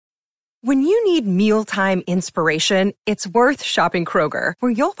When you need mealtime inspiration, it's worth shopping Kroger,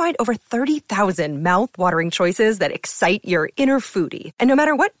 where you'll find over 30,000 mouth-watering choices that excite your inner foodie. And no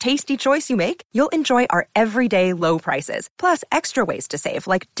matter what tasty choice you make, you'll enjoy our everyday low prices, plus extra ways to save,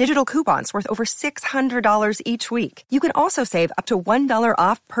 like digital coupons worth over $600 each week. You can also save up to $1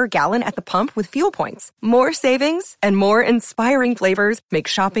 off per gallon at the pump with fuel points. More savings and more inspiring flavors make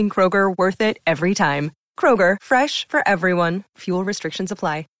shopping Kroger worth it every time. Kroger, fresh for everyone. Fuel restrictions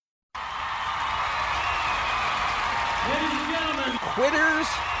apply. Ladies and gentlemen, quitters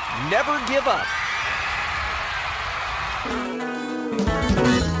never give up.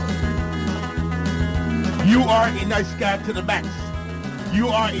 You are a nice guy to the max. You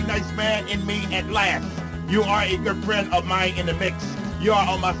are a nice man in me at last. You are a good friend of mine in the mix. You are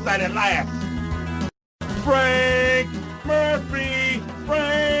on my side at last. Frank Murphy,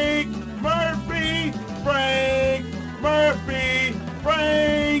 Frank Murphy, Frank Murphy,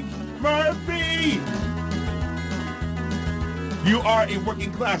 Frank Murphy. You are a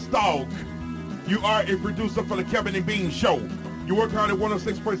working class dog. You are a producer for the Kevin and Bean Show. You work hard at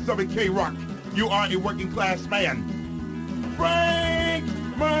 106.7 K-Rock. You are a working class man. Frank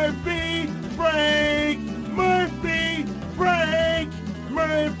Murphy, Frank Murphy, Frank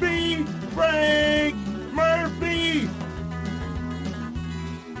Murphy, Frank Murphy.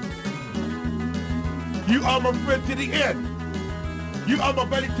 You are my friend to the end. You are my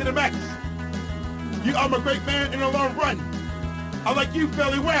buddy to the max. You are my great man in the long run. I like you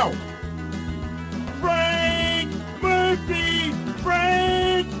fairly well. Frank Murphy,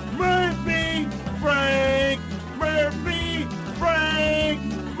 Frank Murphy, Frank Murphy, Frank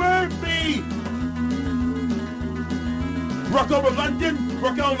Murphy. Rock over London,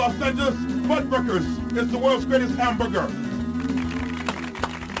 rock over Los Angeles, Fuddruckers is the world's greatest hamburger.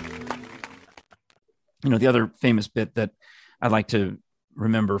 You know, the other famous bit that I like to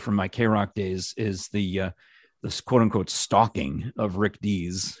remember from my K-Rock days is the this quote unquote stalking of Rick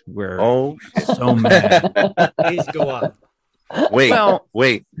Dees, where he's so mad. Please go on. Wait,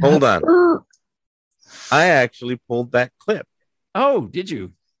 hold on. I actually pulled that clip. Oh, did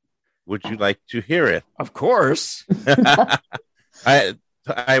you? Would you like to hear it? Of course. I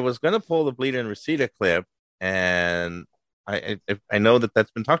was going to pull the Bleeder and Reseda clip, and I know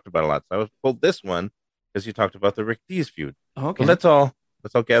that's been talked about a lot. So I pulled this one because you talked about the Rick Dees feud. Okay. So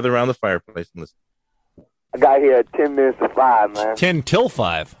let's all gather around the fireplace and listen. I got here at 10 minutes to 5, man. 10 till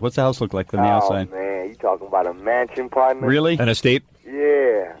 5. What's the house look like from the outside? Oh, man, you talking about a mansion, partner? Really? An estate?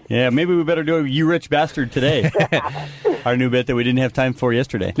 Yeah. Yeah, maybe we better do a You Rich Bastard today. Our new bit that we didn't have time for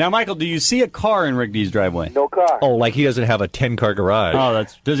yesterday. Now, Michael, do you see a car in Rick Dees' driveway? No car. Oh, like he doesn't have a 10-car garage. Oh,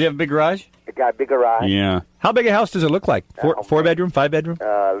 does he have a big garage? It got a big garage. Yeah. How big a house does it look like? Four bedroom, 5 bedroom?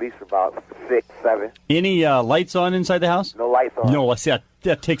 At least about 6, 7. Any lights on inside the house? No lights on. No, see,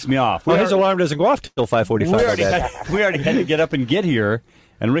 that ticks me off. Well, his alarm doesn't go off till 5:45. We already had to get up and get here,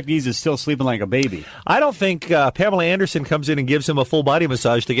 and Rick Dees is still sleeping like a baby. I don't think Pamela Anderson comes in and gives him a full body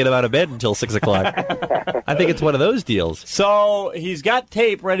massage to get him out of bed until 6 o'clock. I think it's one of those deals. So he's got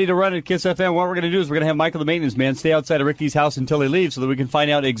tape ready to run at Kiss FM. What we're going to do is we're going to have Michael the maintenance man stay outside of Rick Dees' house until he leaves so that we can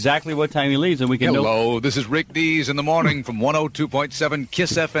find out exactly what time he leaves. And we can Hello, this is Rick Dees in the morning from 102.7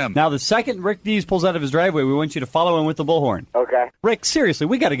 Kiss FM. Now, the second Rick Dees pulls out of his driveway, we want you to follow him with the bullhorn. Okay. Rick, seriously,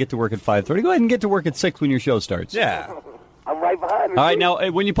 we got to get to work at 5:30. Go ahead and get to work at 6 when your show starts. Yeah. I'm right behind him. All right, now,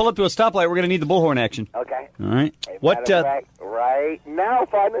 when you pull up to a stoplight, we're going to need the bullhorn action. Okay. All right. Hey, What? Right now,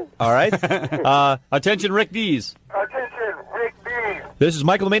 partner. All right. Attention, Rick Dees. Attention, Rick Dees. This is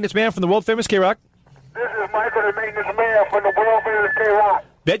Michael the Maintenance Man from the world famous K-Rock. This is Michael the maintenance man from the world famous K-Rock.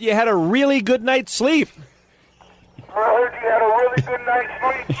 Bet you had a really good night's sleep. I heard you had a really good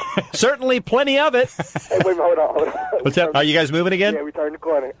night's sleep. Certainly plenty of it. Hey, wait, hold on. What's that? Are you guys moving again? Yeah, we turned the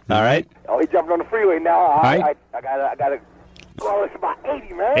corner. All right. Oh, he jumped on the freeway now. All right. I gotta. Oh, it's about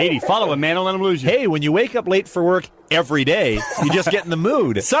 80, man. 80. Follow him, man. Don't let him lose you. Hey, when you wake up late for work every day, you just get in the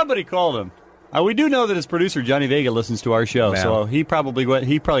mood. Somebody called him. We do know that his producer, Johnny Vega, listens to our show, so he probably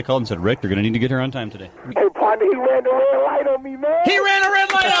called and said, Rick, you're going to need to get here on time today. Hey, partner, he ran the red light on me, man. He ran a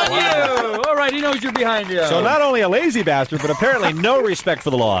red light on you! All right, he knows you're behind you. So not only a lazy bastard, but apparently no respect for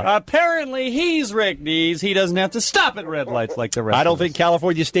the law. Apparently he's Rick Dees. He doesn't have to stop at red lights like the rest I don't of us. think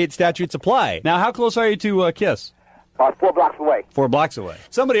California state statutes apply. Now, how close are you to Kiss? 4 blocks away. 4 blocks away.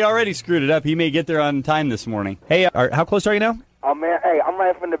 Somebody already screwed it up. He may get there on time this morning. Hey, how close are you now? Oh, man, hey, I'm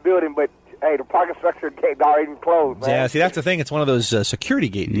right from the building, but, hey, the parking structure gate already closed, man. Yeah, see, that's the thing. It's one of those security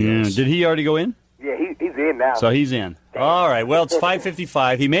gate deals. Did he already go in? Yeah, he's in now. So he's in. Damn, All right. Well, it's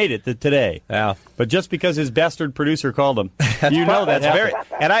 5:55. He made it today. Yeah. But just because his bastard producer called him, you know that's very.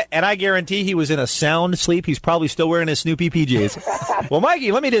 And I guarantee he was in a sound sleep. He's probably still wearing his Snoopy PJs. Well,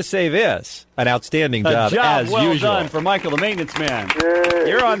 Mikey, let me just say this: an outstanding job as well usual. done for Michael, the maintenance man.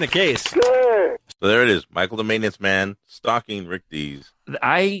 You're on the case. So there it is, Michael the maintenance man stalking Rick Dees.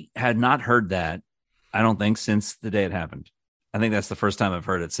 I had not heard that, I don't think, since the day it happened. I think that's the first time I've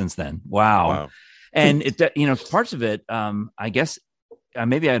heard it since then. Wow. And it, parts of it, I guess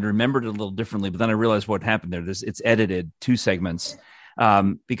maybe I'd remembered it a little differently, but then I realized what happened there. It's edited 2 segments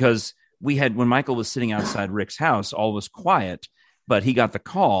because when Michael was sitting outside Rick's house, all was quiet, but he got the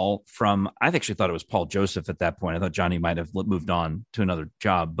call from, I actually thought it was Paul Joseph at that point. I thought Johnny might have moved on to another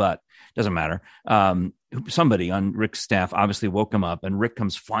job, but doesn't matter. Somebody on Rick's staff obviously woke him up, and Rick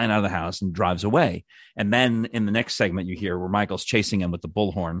comes flying out of the house and drives away. And then in the next segment, you hear where Michael's chasing him with the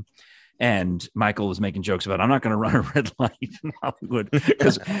bullhorn. And Michael was making jokes about, I'm not going to run a red light in Hollywood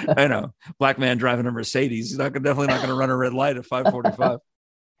because, black man driving a Mercedes. He's definitely not going to run a red light at 5:45.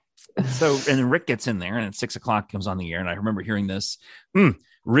 So, and then Rick gets in there, and at 6 o'clock comes on the air. And I remember hearing this,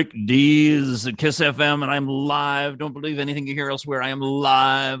 Rick Dees at Kiss FM, and I'm live. Don't believe anything you hear elsewhere. I am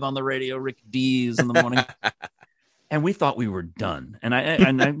live on the radio, Rick Dees in the morning. And we thought we were done. And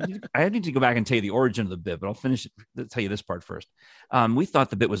I need to go back and tell you the origin of the bit, but I'll tell you this part first. We thought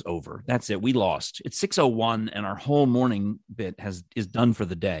the bit was over. That's it. We lost. It's 6:01, and our whole morning bit is done for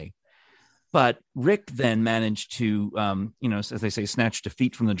the day. But Rick then managed to, as they say, snatch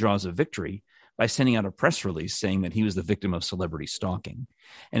defeat from the jaws of victory by sending out a press release saying that he was the victim of celebrity stalking.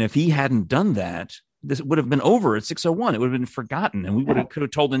 And if he hadn't done that, this would have been over at 6:01. It would have been forgotten, and we could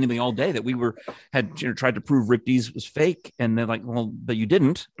have told anybody all day that we had tried to prove Rick Dees was fake. And they're like, well, but you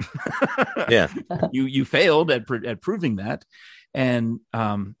didn't. Yeah, you failed at proving that. And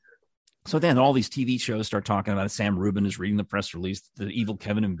so then all these TV shows start talking about it. Sam Rubin is reading the press release. The evil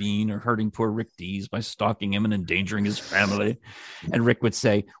Kevin and Bean are hurting poor Rick Dees by stalking him and endangering his family. And Rick would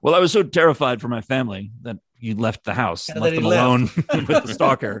say, well, I was so terrified for my family that you left the house and left them alone with the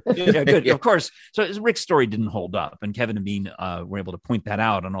stalker. Yeah, good. Yeah. Of course. So Rick's story didn't hold up. And Kevin and Bean were able to point that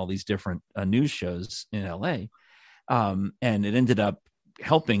out on all these different news shows in LA. And it ended up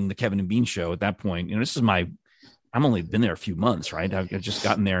helping the Kevin and Bean show at that point. This is I'm only been there a few months, right? I've just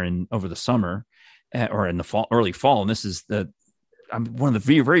gotten there over the summer or in the fall, early fall. And this is one of the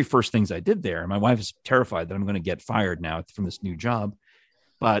very, very first things I did there. My wife is terrified that I'm going to get fired now from this new job.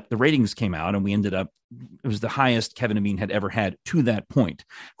 But the ratings came out, and we ended up, it was the highest Kevin and Bean had ever had to that point.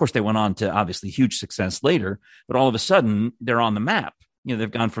 Of course, they went on to obviously huge success later, but all of a sudden they're on the map.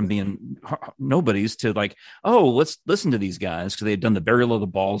 They've gone from being nobodies to like, oh, let's listen to these guys, because they had done the Burial of the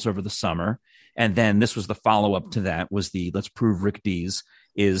Balls over the summer. And then this was the follow-up to that, was the Let's Prove Rick Dees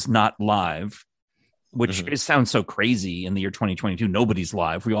is Not Live, which it sounds so crazy in the year 2022. Nobody's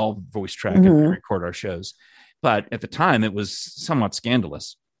live. We all voice track and record our shows. But at the time, it was somewhat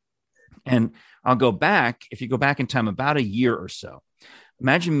scandalous. And I'll go back, if you go back in time about a year or so,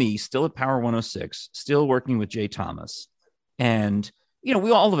 imagine me still at Power 106, still working with Jay Thomas. And,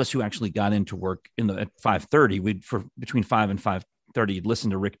 all of us who actually got into work at 5:30, for between 5 and 5:30, listen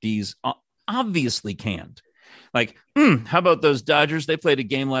to Rick Dees, obviously canned. Like, how about those Dodgers? They played a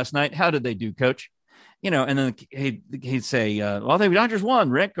game last night. How did they do, coach? And then he'd say, well, the Dodgers won,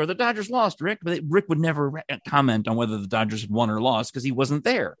 Rick, or the Dodgers lost, Rick. But Rick would never comment on whether the Dodgers had won or lost because he wasn't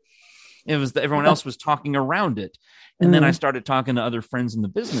there. It was everyone else was talking around it. And then I started talking to other friends in the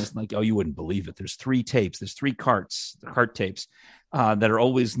business, like, oh, you wouldn't believe it. There's 3 tapes. There's 3 cart tapes that are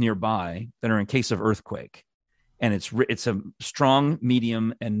always nearby that are in case of earthquake. And it's a strong,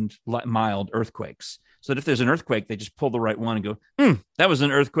 medium, and mild earthquakes. So that if there's an earthquake, they just pull the right one and go, that was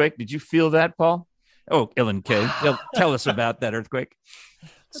an earthquake. Did you feel that, Paul? Oh, Ellen K. Tell us about that earthquake.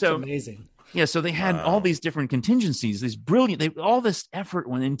 That's amazing. Yeah, so they had all these different contingencies. These brilliant. All this effort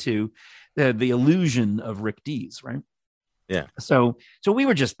went into the illusion of Rick Dees, right? Yeah. So we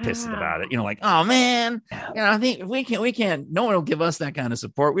were just pissed about it, like, oh man, I think we can't. No one will give us that kind of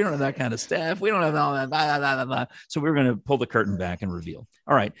support. We don't have that kind of staff. We don't have all that. Blah, blah, blah, blah. So we're going to pull the curtain back and reveal.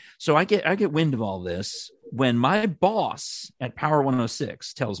 All right. So I get wind of all this when my boss at Power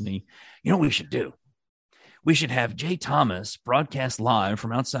 106 tells me, what we should do? We should have Jay Thomas broadcast live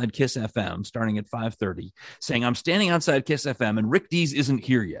from outside Kiss FM starting at 5:30, saying, I'm standing outside Kiss FM and Rick Dees isn't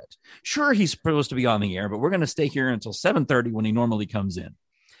here yet. Sure, he's supposed to be on the air, but we're going to stay here until 7:30 when he normally comes in.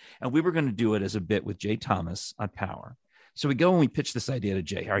 And we were going to do it as a bit with Jay Thomas on Power. So we go and we pitch this idea to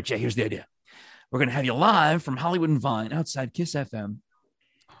Jay. All right, Jay, here's the idea. We're going to have you live from Hollywood and Vine outside Kiss FM,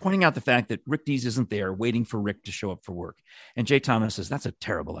 pointing out the fact that Rick Dees isn't there, waiting for Rick to show up for work. And Jay Thomas says, that's a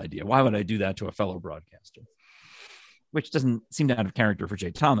terrible idea. Why would I do that to a fellow broadcaster? which doesn't seem out of character for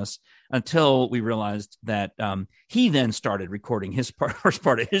Jay Thomas, until we realized that he then started recording his first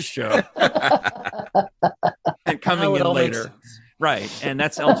part of his show and coming in later. Right. And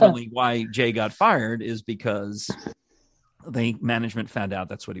that's ultimately why Jay got fired, is because the management found out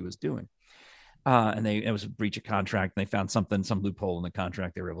that's what he was doing. And it was a breach of contract. And they found some loophole in the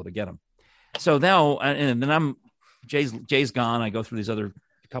contract. They were able to get him. So now, and then Jay's gone. I go through these other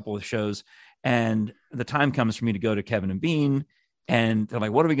couple of shows, and the time comes for me to go to Kevin and Bean, and they're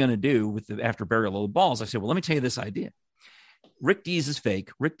like, what are we going to do after Burial of the Balls? I said, well, let me tell you this idea. Rick Dees is fake.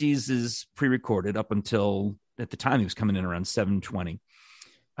 Rick Dees is pre-recorded up until, at the time, he was coming in around 7:20.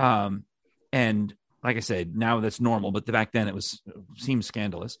 And like I said, now that's normal, but back then it seemed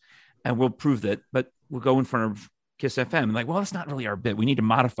scandalous. And we'll prove that, but we'll go in front of Kiss FM and like, well, that's not really our bit. We need to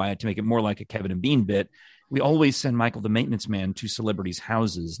modify it to make it more like a Kevin and Bean bit. We always send Michael the maintenance man to celebrities'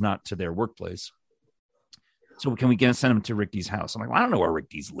 houses, not to their workplace. So can we send him to Rick Dees' house? I'm like, well, I don't know where Rick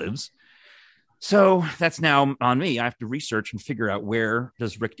Dees lives. So that's now on me. I have to research and figure out, where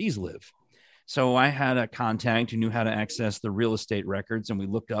does Rick Dees live? So I had a contact who knew how to access the real estate records, and we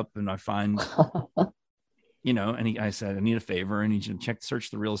looked up, and I find, and I said, I need a favor. I need you to search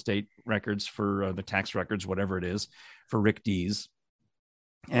the real estate records for the tax records, whatever it is, for Rick Dees.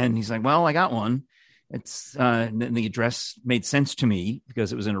 And he's like, well, I got one. It's the address made sense to me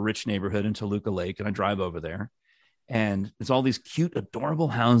because it was in a rich neighborhood in Toluca Lake, and I drive over there, and it's all these cute, adorable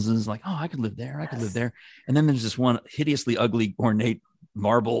houses. Like, oh, I could live there. I could live there. And then there's this one hideously ugly, ornate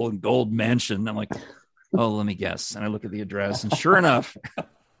marble and gold mansion. I'm like, oh, let me guess. And I look at the address, and sure enough,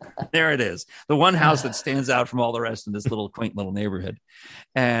 there it is. The one house that stands out from all the rest in this little quaint little neighborhood.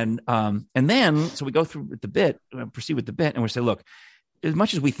 And then, so we go through with the bit, proceed with the bit, and we say, look, as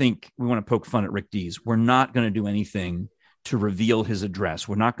much as we think we want to poke fun at Rick Dees, we're not going to do anything to reveal his address.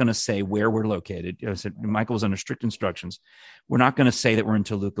 We're not going to say where we're located. I said, Michael was under strict instructions. We're not going to say that we're in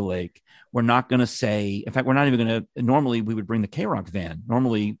Toluca Lake. We're not going to say, in fact, we're not even going to, normally we would bring the K-Rock van.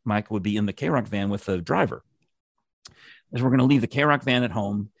 Normally Michael would be in the K-Rock van with the driver. As we're going to leave the K-Rock van at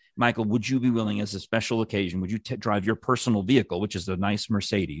home, Michael, would you be willing, as a special occasion, would you drive your personal vehicle, which is a nice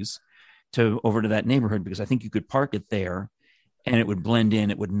Mercedes, over to that neighborhood? Because I think you could park it there and it would blend in.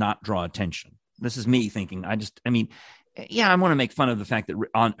 It would not draw attention. This is me thinking. I want to make fun of the fact that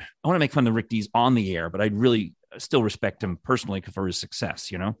I want to make fun of Rick Dees on the air, but I really still respect him personally for his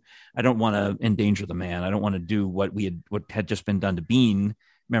success. I don't want to endanger the man. I don't want to do what had just been done to Bean.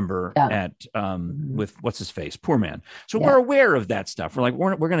 Member at with what's his face, poor man. So we're aware of that stuff. We're like,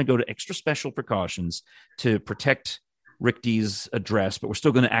 we're going to go to extra special precautions to protect Rick Dees' address, but we're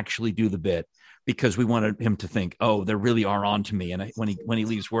still going to actually do the bit because we wanted him to think, oh, they really are on to me. And when he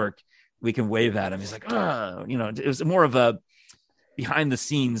leaves work, we can wave at him. He's like, oh, it was more of a behind the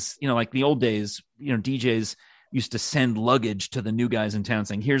scenes, like the old days, DJs used to send luggage to the new guys in town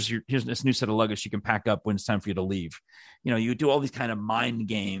saying, here's this new set of luggage you can pack up when it's time for you to leave. You do all these kind of mind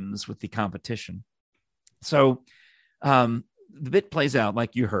games with the competition. So the bit plays out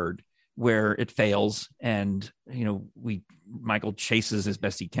like you heard, where it fails. And, Michael chases as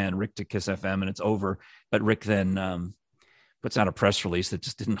best he can Rick to Kiss FM, and it's over. But Rick then puts out a press release that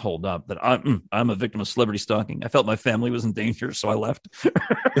just didn't hold up, that I'm a victim of celebrity stalking. I felt my family was in danger, so I left.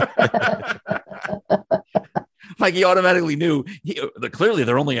 Like he automatically knew clearly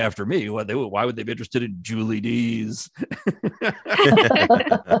they're only after me. Why would they be interested in Julie Dees?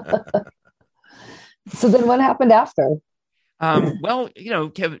 So then what happened after?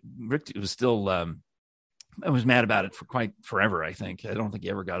 Rick was still, I was mad about it for quite forever. I think. I don't think he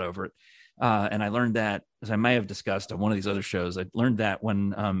ever got over it. And I learned that, as I may have discussed on one of these other shows, I learned that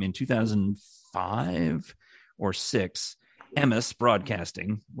when in 2005 or 6, Emmis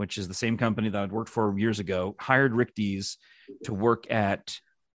Broadcasting, which is the same company that I'd worked for years ago, hired Rick Dees to work at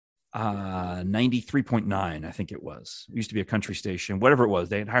 93.9, I think it was. It used to be a country station, whatever it was.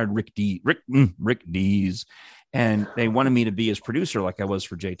 They had hired Rick Dees, and they wanted me to be his producer like I was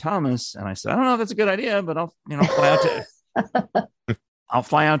for Jay Thomas. And I said, I don't know if that's a good idea, but I'll fly out to I'll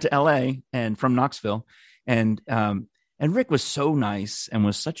fly out to LA and from Knoxville. And Rick was so nice and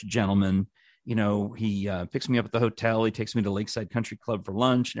was such a gentleman. He picks me up at the hotel. He takes me to Lakeside Country Club for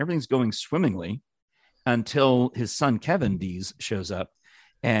lunch, and everything's going swimmingly until his son, Kevin Dees, shows up,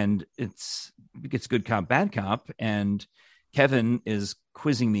 and it gets good cop, bad cop. And Kevin is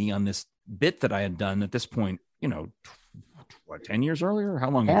quizzing me on this bit that I had done at this point, 10 years earlier?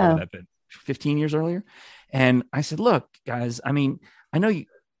 How long ago that bit? 15 years earlier? And I said, look, guys, I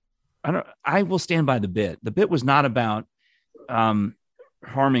will stand by the bit. The bit was not about,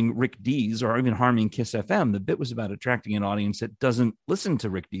 harming Rick Dees or even harming Kiss FM. The bit was about attracting an audience that doesn't listen to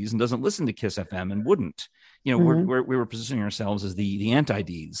Rick Dees and doesn't listen to Kiss FM and wouldn't. We were positioning ourselves as the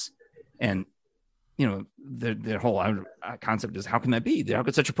anti-Dees. And, the whole concept is, how can that be? How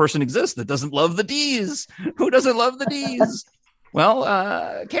could such a person exist that doesn't love the Dees? Who doesn't love the Dees?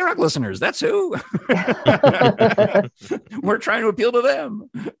 Well, K-Rock listeners, that's who. We're trying to appeal to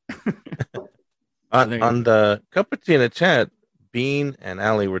them. On the Cup of Tea in the chat, Bean and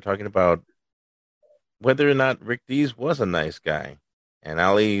Ali were talking about whether or not Rick Dees was a nice guy. And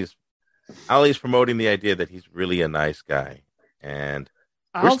Ali's promoting the idea that he's really a nice guy. And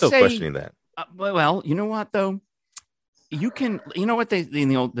we're still questioning that. Well, you know what, though? One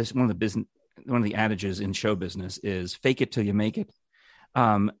of the adages in show business is fake it till you make it.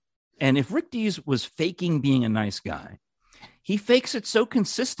 And if Rick Dees was faking being a nice guy, he fakes it so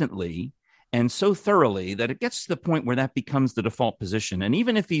consistently and so thoroughly that it gets to the point where that becomes the default position. And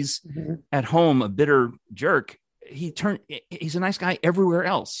even if he's at home a bitter jerk, he's a nice guy everywhere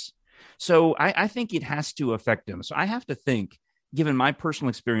else. So I think it has to affect him. So I have to think, given my personal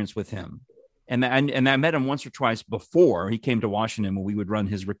experience with him, and I met him once or twice before he came to Washington when we would run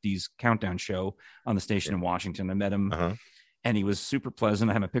his Rick Dees countdown show on the station in Washington. I met him and he was super pleasant.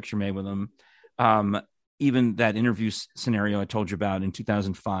 I have a picture made with him. Even that interview scenario I told you about in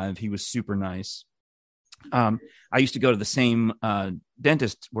 2005, he was super nice. I used to go to the same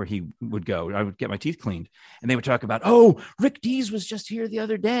dentist where he would go. I would get my teeth cleaned and they would talk about, Rick Dees was just here the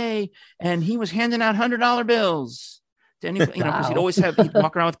other day and he was handing out $100 bills. Because he'd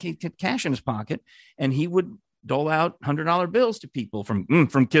walk around with cash in his pocket, and he would dole out $100 bills to people from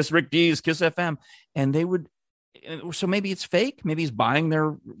Kiss Rick Dees, Kiss FM, and they would. So maybe it's fake. Maybe he's buying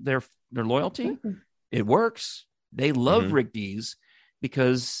their loyalty. It works. They love Rick Dees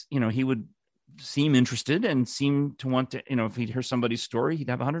because he would seem interested and seem to want to. If he'd hear somebody's story, he'd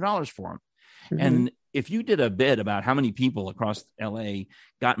have $100 for him. And if you did a bit about how many people across LA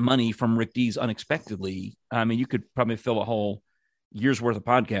got money from Rick Dees unexpectedly, I mean, you could probably fill a whole year's worth of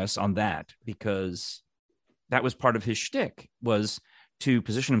podcasts on that, because that was part of his shtick, was to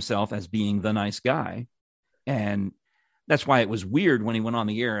position himself as being the nice guy. And that's why it was weird when he went on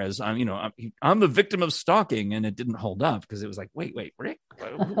the air as, I'm the victim of stalking, and it didn't hold up because it was like, wait, Rick,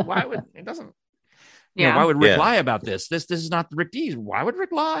 why would it doesn't? Why would Rick lie about this? This is not Rick Dees. Why would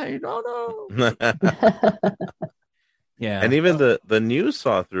Rick lie? No. Yeah. And even the news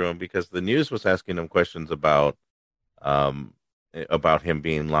saw through him, because the news was asking him questions about him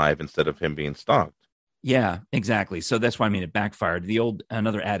being live instead of him being stalked. Yeah, exactly. So that's why it backfired.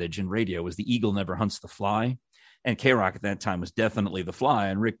 Another adage in radio was the eagle never hunts the fly. And K-Rock at that time was definitely the fly,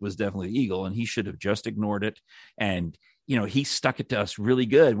 and Rick was definitely the eagle, and he should have just ignored it. And he stuck it to us really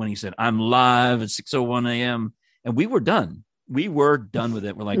good when he said, I'm live at 6:01 a.m. And we were done. We were done with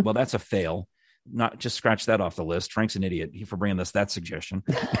it. We're like, well, that's a fail. Not just scratch that off the list. Frank's an idiot for bringing us that suggestion.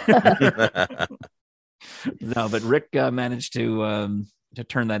 No, but Rick managed to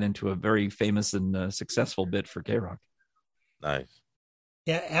turn that into a very famous and successful bit for K-Rock. Nice.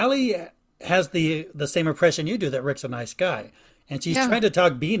 Yeah, Ali has the same impression you do, that Rick's a nice guy. And she's trying to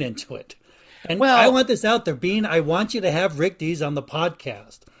talk Bean into it. And I want this out there, Bean. I want you to have Rick Dees on the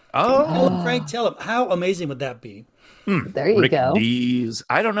podcast. Oh, Frank, tell him, how amazing would that be? There you Rick go. Dees.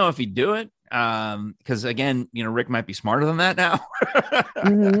 I don't know if he'd do it, because again, Rick might be smarter than that now.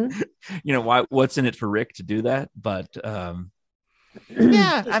 What's in it for Rick to do that? But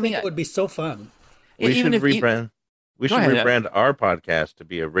it would be so fun. We should rebrand. We should rebrand our podcast to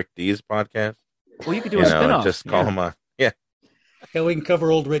be a Rick Dees podcast. Well, you could do a spinoff. Just call him on. Yeah. Yeah, we can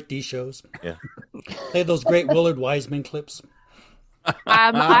cover old Rick Dees shows. Yeah. Play those great Willard Wiseman clips.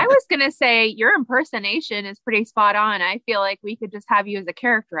 I was going to say your impersonation is pretty spot on. I feel like we could just have you as a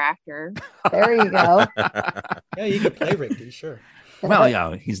character actor. There you go. Yeah, you could play Rick Dees, sure. Well,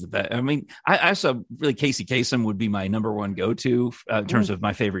 yeah, he's the best. I mean, I saw really Casey Kasem would be my number one go-to in terms of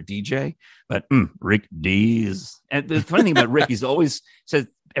my favorite DJ, but Rick Dees. And the funny thing about Rick, he's always said,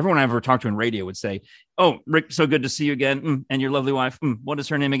 everyone I ever talked to in radio would say, "Oh, Rick, so good to see you again. And your lovely wife. What is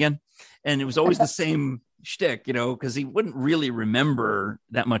her name again?" And it was always the same shtick, because he wouldn't really remember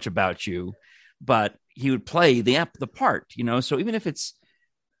that much about you, but he would play the part, So even if it's,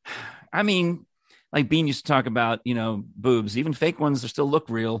 like Bean used to talk about, boobs, even fake ones, they still look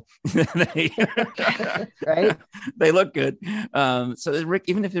real. Right? They look good. So Rick,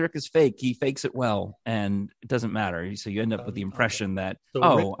 even if Rick is fake, he fakes it well, and it doesn't matter. So you end up with the impression that,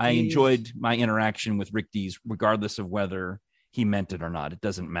 I enjoyed my interaction with Rick Dees, regardless of whether he meant it or not. It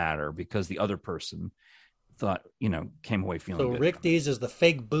doesn't matter, because the other person thought, came away feeling so good. Rick Dees is the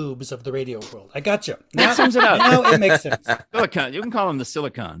fake boobs of the radio world. I got you. That sums it up. Now it makes sense. Silicon. You can call him the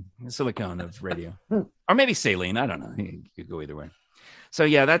silicon of radio, or maybe saline. I don't know. You could go either way. So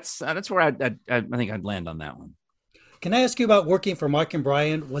yeah, that's where I think I'd land on that one. Can I ask you about working for Mark and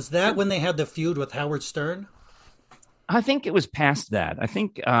Brian? Was that when they had the feud with Howard Stern? I think it was past that. I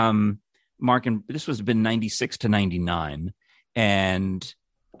think Mark and this was been 96 to 99, and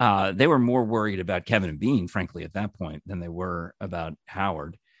they were more worried about Kevin and Bean, frankly, at that point than they were about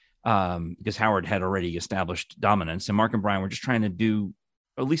Howard, because Howard had already established dominance, and Mark and Brian were just trying to do,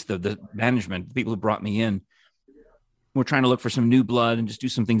 at least the management, the people who brought me in, were trying to look for some new blood and just do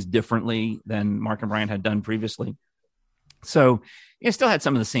some things differently than Mark and Brian had done previously. So I still had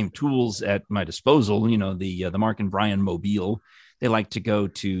some of the same tools at my disposal, the Mark and Brian mobile. They like to go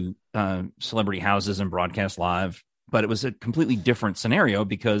to celebrity houses and broadcast live, but it was a completely different scenario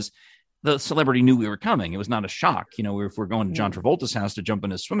because the celebrity knew we were coming. It was not a shock. If we're going to John Travolta's house to jump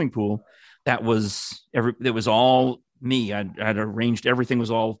in his swimming pool, it was all me. I'd arranged, everything was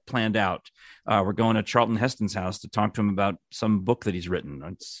all planned out. We're going to Charlton Heston's house to talk to him about some book that he's written.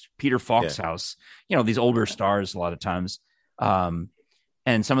 It's Peter Falk's house, these older stars a lot of times.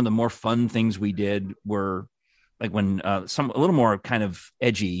 And some of the more fun things we did were like when a little more kind of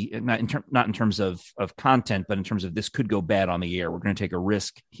edgy, not in terms of content, but in terms of this could go bad on the air. We're going to take a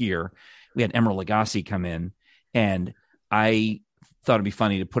risk here. We had Emeril Lagasse come in, and I thought it'd be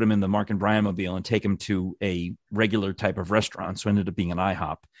funny to put him in the Mark and Brian mobile and take him to a regular type of restaurant. So it ended up being an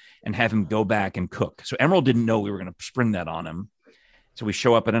IHOP, and have him go back and cook. So Emeril didn't know we were going to spring that on him. So we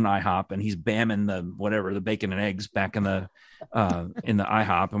show up at an IHOP, and he's bamming the bacon and eggs back in the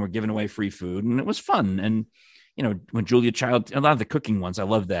IHOP, and we're giving away free food, and it was fun. And when Julia Child, a lot of the cooking ones, I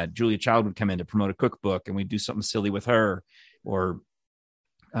love that. Julia Child would come in to promote a cookbook, and we'd do something silly with her. Or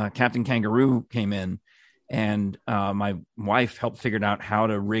Captain Kangaroo came in, and my wife helped figure out how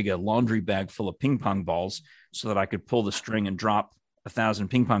to rig a laundry bag full of ping pong balls so that I could pull the string and drop 1,000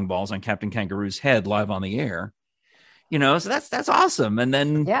 ping pong balls on Captain Kangaroo's head live on the air. So that's awesome. And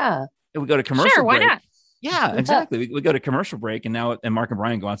then we go to commercial. Sure, why break. not? Yeah, exactly. We go to commercial break, and Mark and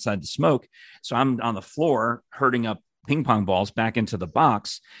Brian go outside to smoke. So I'm on the floor herding up ping pong balls back into the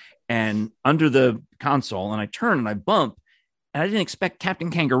box and under the console, and I turn and I bump, and I didn't expect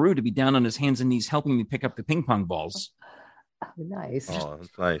Captain Kangaroo to be down on his hands and knees helping me pick up the ping pong balls. Nice. Oh,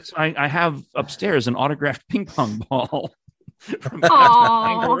 that's nice. So I have upstairs an autographed ping pong ball from Captain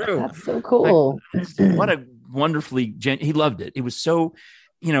Kangaroo. That's so cool. What a wonderfully, he loved it. It was so,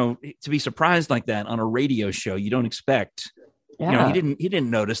 to be surprised like that on a radio show, you don't expect. He didn't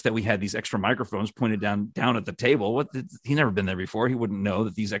notice that we had these extra microphones pointed down at the table. He never been there before. He wouldn't know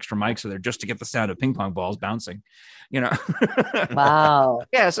that these extra mics are there just to get the sound of ping pong balls bouncing. Wow.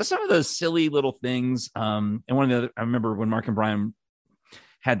 Yeah. So some of those silly little things. And I remember when Mark and Brian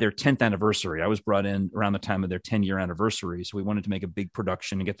had their 10th anniversary. I was brought in around the time of their 10-year anniversary. So we wanted to make a big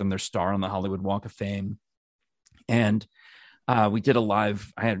production and get them their star on the Hollywood Walk of Fame. And we did I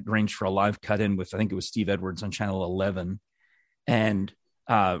had arranged for a live cut in with, I think it was Steve Edwards on Channel 11. And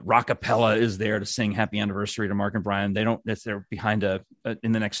Rockapella is there to sing Happy Anniversary to Mark and Brian. They're behind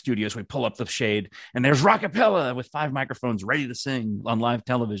in the next studio. So we pull up the shade, and there's Rockapella with 5 microphones ready to sing on live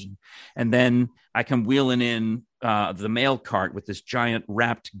television. And then I come wheeling in the mail cart with this giant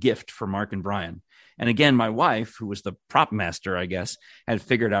wrapped gift for Mark and Brian. And again, my wife, who was the prop master, I guess, had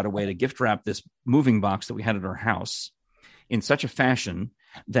figured out a way to gift wrap this moving box that we had at our house in such a fashion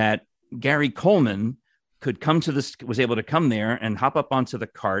that Gary Coleman was able to come there and hop up onto the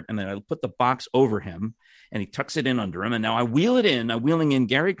cart, and then I put the box over him, and he tucks it in under him. And now I'm wheeling in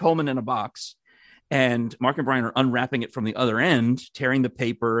Gary Coleman in a box, and Mark and Brian are unwrapping it from the other end, tearing the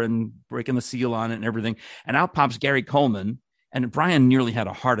paper and breaking the seal on it and everything. And out pops Gary Coleman, and Brian nearly had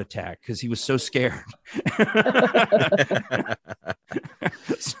a heart attack because he was so scared.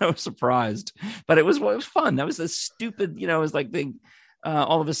 So surprised, but it was fun. That was a stupid, it was like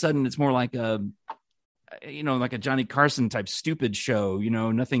all of a sudden it's more like like a Johnny Carson type stupid show,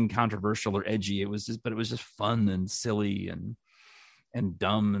 nothing controversial or edgy. It was just fun and silly and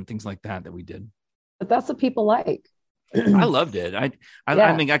dumb and things like that we did. But that's what people like. I loved it. I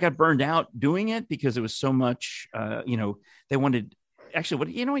think I got burned out doing it because it was so much, they wanted, actually what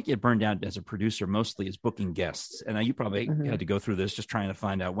you get burned out as a producer mostly is booking guests. And you probably had to go through this, just trying to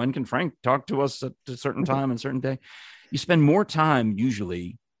find out, when can Frank talk to us at a certain time and a certain day? You spend more time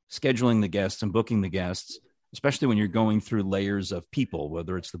usually scheduling the guests and booking the guests, especially when you're going through layers of people,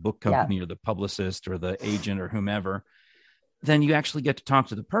 whether it's the book company or the publicist or the agent or whomever, then you actually get to talk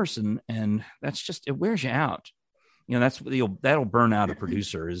to the person. And that's it wears you out. that'll burn out a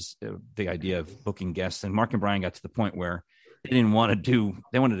producer, is the idea of booking guests. And Mark and Brian got to the point where they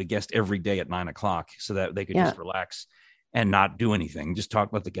wanted a guest every day at 9:00 so that they could just relax and not do anything, just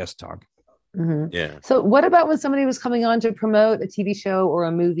let the guest talk. Mm-hmm. Yeah. So what about when somebody was coming on to promote a TV show or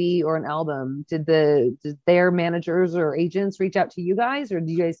a movie or an album? Did their managers or agents reach out to you guys, or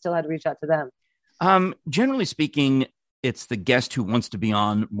do you guys still have to reach out to them? Generally speaking, it's the guest who wants to be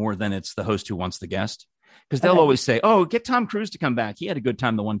on more than it's the host who wants the guest. Because they'll always say, "Oh, get Tom Cruise to come back. He had a good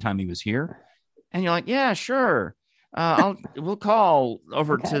time the one time he was here." And you're like, "Yeah, sure. We'll call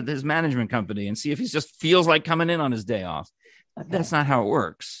over to his management company and see if he just feels like coming in on his day off." Okay. That's not how it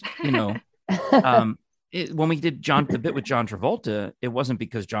works. When we did the bit with John Travolta, it wasn't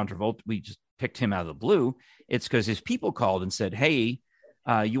because John Travolta, we just picked him out of the blue. It's because his people called and said, "Hey,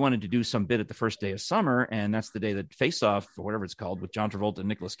 you wanted to do some bit at the first day of summer, and that's the day that Face Off, or whatever it's called, with John Travolta and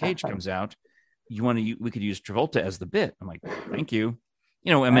Nicolas Cage comes out. We could use Travolta as the bit." I'm like, "Thank you."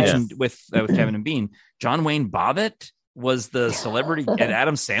 I mentioned with Kevin and Bean, John Wayne Bobbitt was the celebrity, and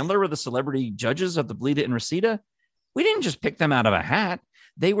Adam Sandler were the celebrity judges of the Bleed It and Reseda. We didn't just pick them out of a hat.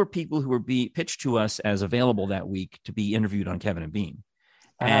 They were people who were pitched to us as available that week to be interviewed on Kevin and Bean.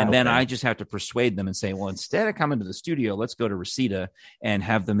 And then I just have to persuade them and say, well, instead of coming to the studio, let's go to Reseda and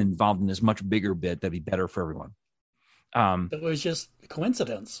have them involved in this much bigger bit that'd be better for everyone. It was just a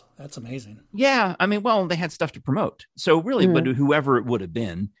coincidence. That's amazing. Yeah. I mean, well, they had stuff to promote. So really, but whoever it would have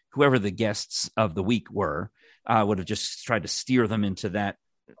been, whoever the guests of the week were, would have just tried to steer them into that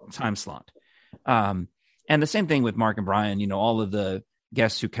time slot. And the same thing with Mark and Brian, all of the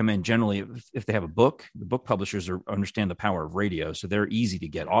guests who come in, generally, if they have a book, the book publishers understand the power of radio. So they're easy to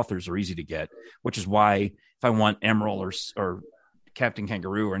get. Authors are easy to get, which is why if I want Emerald or Captain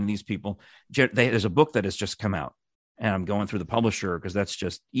Kangaroo or any of these people, there's a book that has just come out. And I'm going through the publisher because that's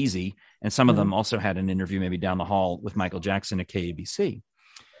just easy. And some of them also had an interview maybe down the hall with Michael Jackson at KABC.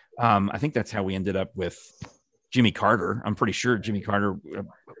 I think that's how we ended up with Jimmy Carter. I'm pretty sure Jimmy Carter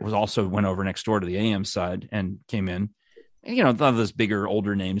went over next door to the AM side and came in. And, a lot of those bigger,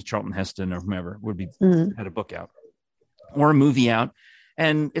 older names, Charlton Heston or whomever, would be had a book out or a movie out.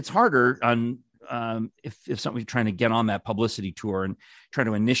 And it's harder on if somebody's trying to get on that publicity tour and try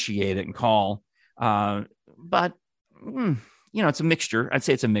to initiate it and call. But it's a mixture. I'd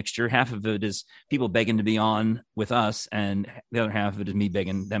say it's a mixture. Half of it is people begging to be on with us, and the other half of it is me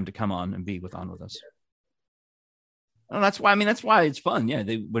begging them to come on and be on with us. And that's why it's fun. Yeah.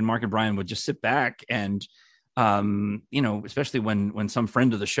 When Mark and Brian would just sit back and, especially when some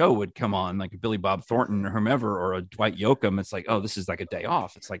friend of the show would come on, like Billy Bob Thornton or whomever, or a Dwight Yoakam, it's like, oh, this is like a day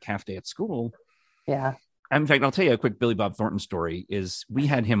off. It's like half day at school. Yeah. In fact, I'll tell you a quick Billy Bob Thornton story. Is we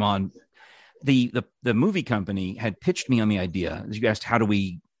had him on. The movie company had pitched me on the idea. You asked,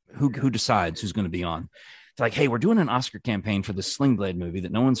 who decides who's going to be on? It's like, hey, we're doing an Oscar campaign for the Sling Blade movie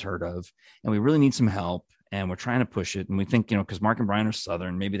that no one's heard of, and we really need some help, and we're trying to push it. And we think, because Mark and Brian are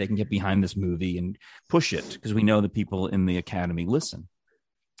Southern, maybe they can get behind this movie and push it because we know the people in the Academy listen.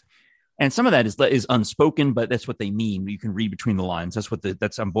 And some of that is unspoken, but that's what they mean. You can read between the lines.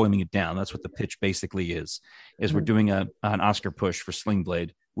 I'm boiling it down. That's what the pitch basically is we're doing an Oscar push for Sling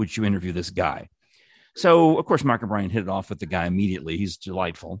Blade. Would you interview this guy? So, of course, Mark and Brian hit it off with the guy immediately. He's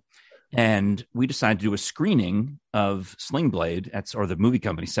delightful. And we decided to do a screening of Sling Blade, or the movie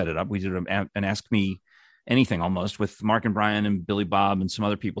company set it up. We did an Ask Me Anything almost with Mark and Brian and Billy Bob and some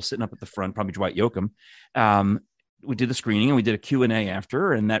other people sitting up at the front, probably Dwight Yoakam. We did the screening and we did a Q&A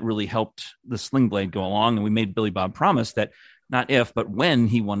after, and that really helped the Sling Blade go along. And we made Billy Bob promise that not if, but when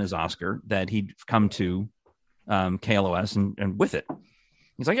he won his Oscar, that he'd come to KLOS and with it.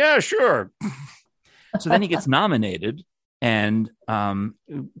 He's like, yeah, sure. So then he gets nominated, and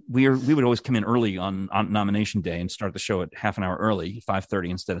we would always come in early on nomination day and start the show at half an hour early,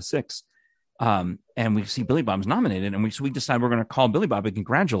 5:30 instead of 6. And we see Billy Bob's nominated, and we decide we're going to call Billy Bob and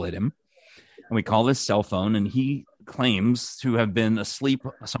congratulate him. And we call his cell phone, and he claims to have been asleep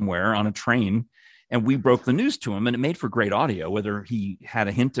somewhere on a train. And we broke the news to him, and it made for great audio, whether he had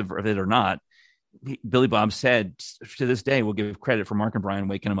a hint of it or not. Billy Bob said, to this day, we'll give credit for Mark and Brian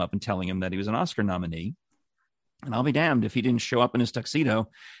waking him up and telling him that he was an Oscar nominee. And I'll be damned if he didn't show up in his tuxedo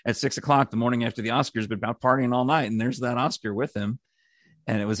at 6:00 the morning after the Oscars, but about partying all night. And there's that Oscar with him.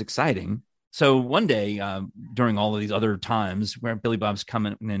 And it was exciting. So one day during all of these other times where Billy Bob's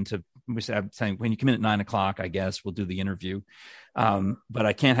coming in we said, saying, when you come in at 9:00, I guess we'll do the interview. But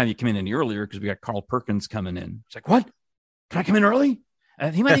I can't have you come in any earlier because we got Carl Perkins coming in. It's like, what? Can I come in early?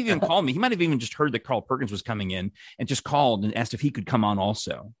 He might have even called me. He might have even just heard that Carl Perkins was coming in and just called and asked if he could come on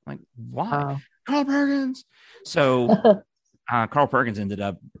also. I'm like, why? Carl Perkins. So Carl Perkins ended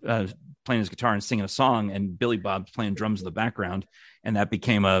up playing his guitar and singing a song, and Billy Bob's playing drums in the background. And that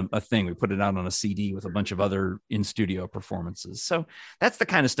became a thing. We put it out on a CD with a bunch of other in-studio performances. So that's the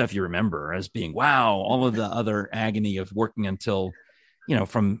kind of stuff you remember as being, wow, all of the other agony of working until,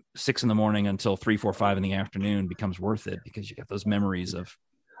 from 6 a.m. until 3, 4, 5 in the afternoon becomes worth it, because you get those memories of,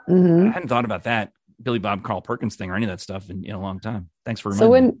 I hadn't thought about that Billy Bob Carl Perkins thing or any of that stuff in a long time. Thanks for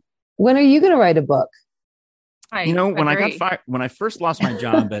reminding me. So when are you going to write a book? When I got fired, when I first lost my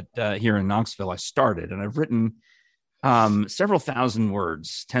job at here in Knoxville, I started, and I've written several thousand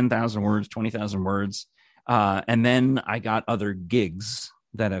words, 10,000 words, 20,000 words. And then I got other gigs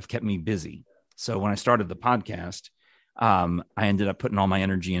that have kept me busy. So when I started the podcast, I ended up putting all my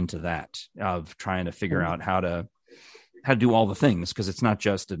energy into that, of trying to figure out how to do all the things, because it's not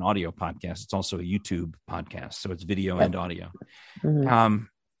just an audio podcast. It's also a YouTube podcast. So it's video and audio.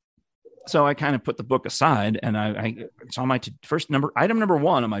 So I kind of put the book aside, and it's on my item number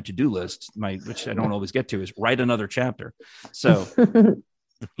 1 on my to-do list, which I don't always get to, is write another chapter. So,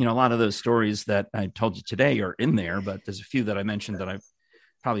 a lot of those stories that I told you today are in there, but there's a few that I mentioned that I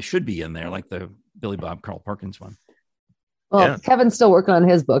probably should be in there, like the Billy Bob Carl Perkins one. Well, Kevin's still working on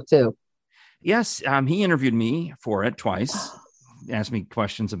his book too. Yes. He interviewed me for it twice. Asked me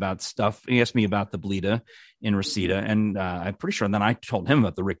questions about stuff. He asked me about the Blida in Reseda, and I'm pretty sure then I told him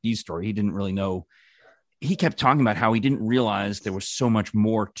about the Rick Dees story. He didn't really know. He kept talking about how he didn't realize there was so much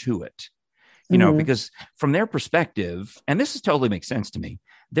more to it, because from their perspective, and this totally makes sense to me,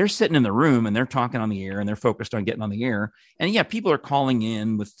 they're sitting in the room and they're talking on the air and they're focused on getting on the air. And people are calling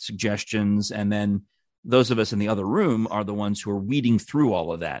in with suggestions, and then those of us in the other room are the ones who are weeding through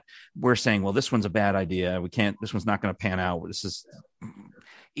all of that. We're saying, well, this one's a bad idea. This one's not going to pan out. This is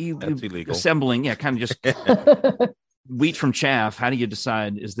illegal. Assembling. Yeah. Kind of just wheat from chaff. How do you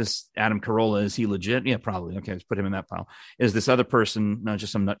decide, is this Adam Carolla? Is he legit? Yeah, probably. Okay. Let's put him in that pile. Is this other person? No,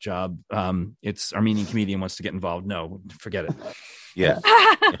 just some nut job. It's Armenian comedian wants to get involved. No, forget it. Yeah.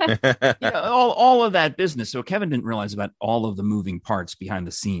 all of that business. So Kevin didn't realize about all of the moving parts behind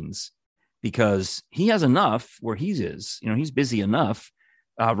the scenes, because he has enough where he is, he's busy enough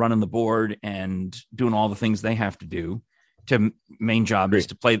running the board and doing all the things they have to do. Main job is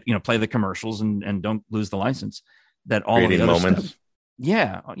to play the commercials and don't lose the license. That all creating of the other moments. Stuff,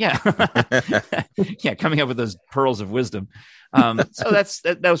 yeah, coming up with those pearls of wisdom. So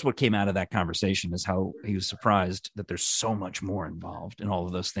that was what came out of that conversation, is how he was surprised that there's so much more involved in all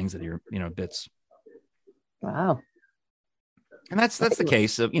of those things that are bits. Wow. And that's the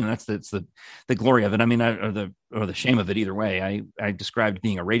case of, that's the glory of it. I mean, or the shame of it either way. I described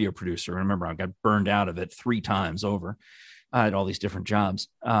being a radio producer. Remember, I got burned out of it 3 times over. I had all these different jobs.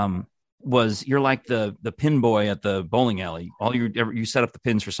 You're like the pin boy at the bowling alley. You set up the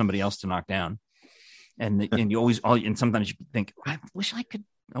pins for somebody else to knock down. And you and sometimes you think, I wish I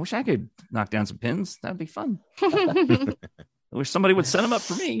could knock down some pins. That'd be fun. I wish somebody would send them up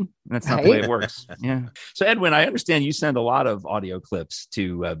for me. And that's not the way it works. Yeah. So Edwin, I understand you send a lot of audio clips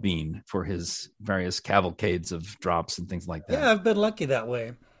to Bean for his various cavalcades of drops and things like that. Yeah, I've been lucky that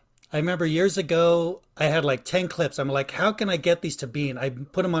way. I remember years ago, I had like 10 clips. I'm like, how can I get these to Bean? I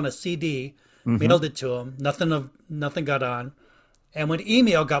put them on a CD, mailed it to him. Nothing got on. And when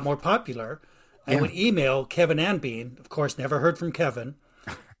email got more popular, I would email Kevin and Bean. Of course, never heard from Kevin.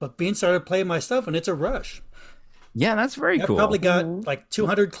 But Bean started playing my stuff, and it's a rush. Yeah, that's very cool. I probably got like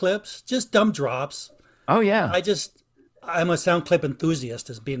 200 clips, just dumb drops. Oh, yeah. I'm a sound clip enthusiast,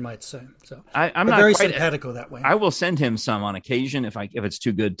 as Bean might say. So I'm not very quite simpatico that way. I will send him some on occasion if it's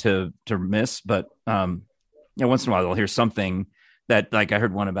too good to miss. But once in a while I'll hear something that, like, I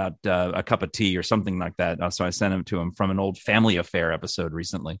heard one about a cup of tea or something like that. So I sent him to him from an old Family Affair episode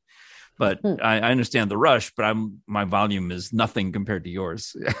recently. But I understand the rush, but my volume is nothing compared to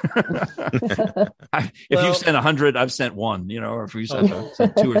yours. If you've sent 100, I've sent 1, or if you sent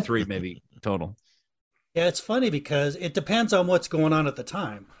 2 or 3, maybe total. Yeah, it's funny because it depends on what's going on at the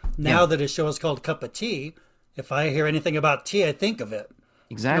time. Now that his show is called Cup of Tea, if I hear anything about tea, I think of it.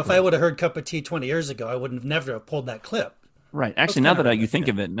 Exactly. If I would have heard Cup of Tea 20 years ago, I would have never pulled that clip. Right. Actually, now that you think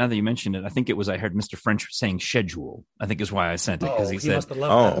of it, now that you mention it, I think it was I heard Mr. French saying schedule. I think is why I sent it, because he said, must have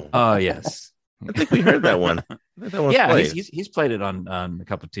loved that. Oh, yes. I think we heard that one. He's played it on a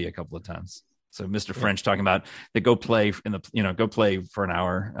Cup of Tea a couple of times. So Mr. French talking about the go play for an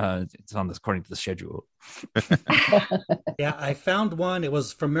hour. It's on this according to the schedule. Yeah, I found one. It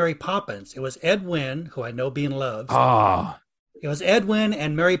was from Mary Poppins. It was Ed Wynn, who I know Bean loves. Oh. It was Ed Wynn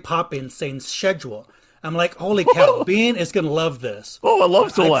and Mary Poppins saying schedule. I'm like, holy cow, Bean is going to love this. Oh, I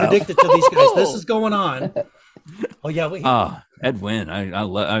love to laugh. I predicted to these guys, this is going on. Oh, yeah. Ed Wynn.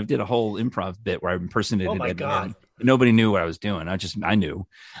 I did a whole improv bit where I impersonated Ed Wynn. Nobody knew what I was doing. I knew.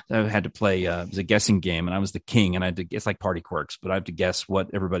 I had to play. It was a guessing game, and I was the king, and I had to. It's like Party Quirks, but I have to guess what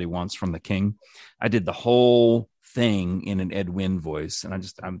everybody wants from the king. I did the whole thing in an Ed Wynn voice, and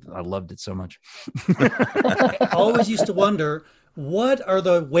I loved it so much. I always used to wonder, what are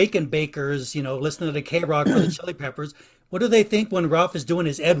the Waken Bakers, listening to K-Rock for the Chili Peppers? What do they think when Ralph is doing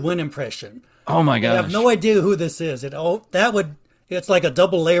his Ed Wynn impression? Oh my gosh! I have no idea who this is. It's like a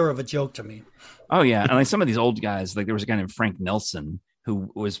double layer of a joke to me. Oh yeah, and like some of these old guys, like there was a guy named Frank Nelson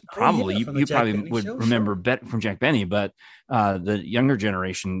who was probably you probably would remember from Jack Benny, but the younger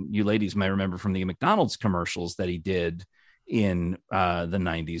generation, you ladies may remember from the McDonald's commercials that he did in the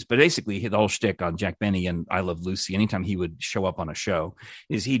 90s. But basically, the whole shtick on Jack Benny and I Love Lucy, anytime he would show up on a show,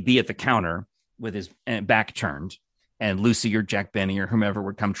 is he'd be at the counter with his back turned, and Lucy or Jack Benny or whomever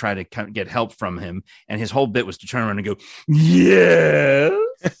would come try to get help from him. And his whole bit was to turn around and go, yes.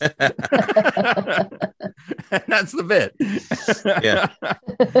 That's the bit. Yeah.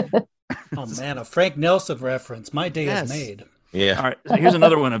 Oh, man, a Frank Nelson reference. My day is made. Yeah. All right. So here's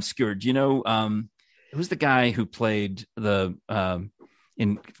another one obscure. Do you know who's the guy who played the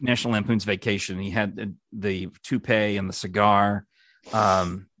in National Lampoon's Vacation? He had the toupee and the cigar.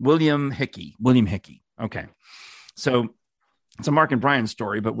 William Hickey. Okay. So it's a Mark and Brian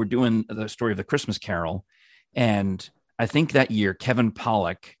story, but we're doing the story of the Christmas Carol. And I think that year, Kevin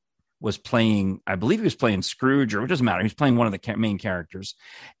Pollak was playing, I believe he was playing Scrooge, or it doesn't matter. He's playing one of the main characters.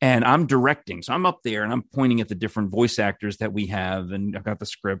 And I'm directing. So I'm up there and I'm pointing at the different voice actors that we have. And I've got the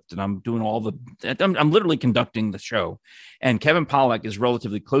script and I'm doing I'm literally conducting the show. And Kevin Pollak is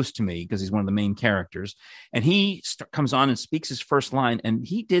relatively close to me because he's one of the main characters. And he comes on and speaks his first line. And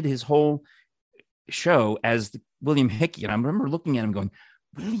he did his whole show as William Hickey. And I remember looking at him going,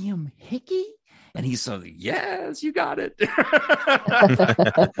 William Hickey? And he said, yes, you got it. That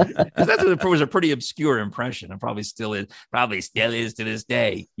was a pretty obscure impression. It probably still is to this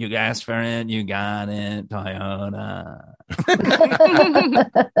day. You asked for it, you got it, Toyota.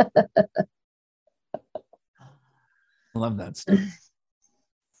 Love that stuff.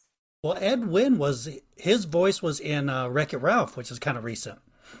 Well, Ed Wynn his voice was in Wreck-It Ralph, which is kind of recent.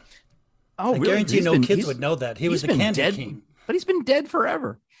 Oh, I really? guarantee kids would know that. He was the Candy King. But he's been dead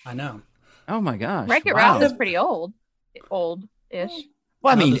forever. I know. Oh my gosh! Wreck-It Ralph is pretty old-ish. Well,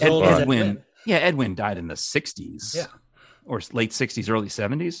 I mean, Ed Wynn. Yeah, Ed Wynn died in the 60s. Yeah, or late 60s, early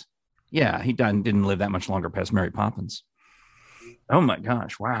 70s. Yeah, he died and didn't live that much longer past Mary Poppins. Oh my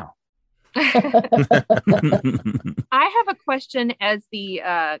gosh! Wow. I have a question as the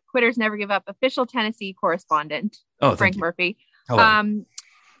Quitters Never Give Up official Tennessee correspondent, Frank Murphy. Hello.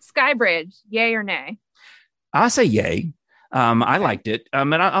 Skybridge, yay or nay? I say yay. I liked it.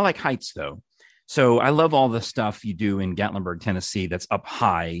 And I like heights though. So I love all the stuff you do in Gatlinburg, Tennessee, that's up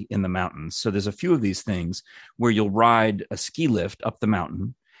high in the mountains. So there's a few of these things where you'll ride a ski lift up the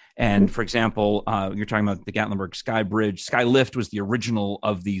mountain. And for example, you're talking about the Gatlinburg Sky Bridge. Sky Lift was the original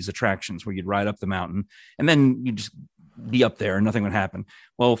of these attractions where you'd ride up the mountain and then you just be up there and nothing would happen.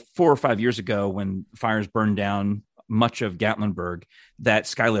 Well, 4 or 5 years ago, when fires burned down much of Gatlinburg, that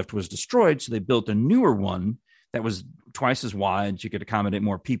Sky Lift was destroyed. So they built a newer one that was twice as wide. You could accommodate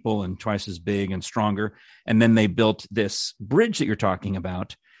more people and twice as big and stronger. And then they built this bridge that you're talking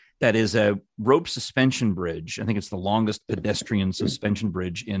about that is a rope suspension bridge. I think it's the longest pedestrian suspension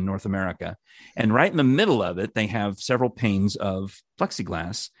bridge in North America. And right in the middle of it, they have several panes of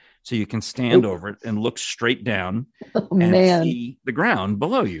plexiglass. So you can stand over it and look straight down and see the ground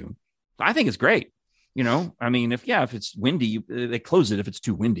below you. I think it's great. I mean, if it's windy, they close it if it's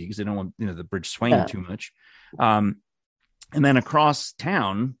too windy because they don't want the bridge swaying too much. And then across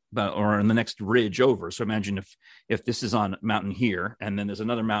town, or in the next ridge over. So imagine if this is on a mountain here, and then there's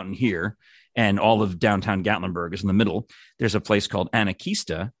another mountain here, and all of downtown Gatlinburg is in the middle. There's a place called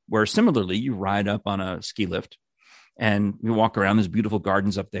Anakeesta, where similarly you ride up on a ski lift and you walk around. There's beautiful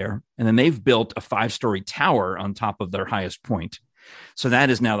gardens up there. And then they've built a 5-story tower on top of their highest point. So that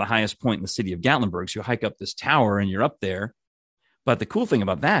is now the highest point in the city of Gatlinburg. So you hike up this tower and you're up there. But the cool thing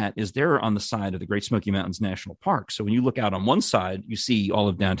about that is they're on the side of the Great Smoky Mountains National Park. So when you look out on one side, you see all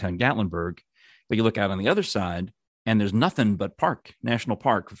of downtown Gatlinburg, but you look out on the other side and there's nothing but National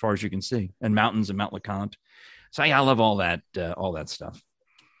Park, as far as you can see, and mountains and Mount LeConte. So yeah, I love all that stuff.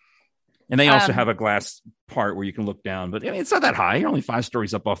 And they also have a glass part where you can look down, but I mean, it's not that high. You're only 5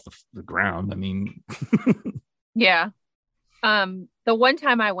 stories up off the ground. I mean, yeah. The one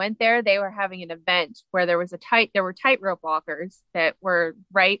time I went there, they were having an event where there were tightrope walkers that were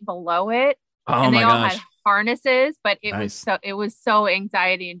right below it. Oh, and they my all gosh. had harnesses, but it Nice. was so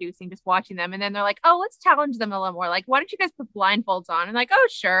anxiety inducing just watching them. And then they're like, oh, let's challenge them a little more. Like, why don't you guys put blindfolds on? And like, oh,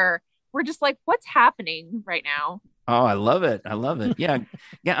 sure. we're just like, what's happening right now? Oh, I love it. I love it. Yeah.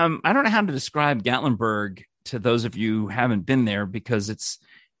 Yeah. I don't know how to describe Gatlinburg to those of you who haven't been there, because it's,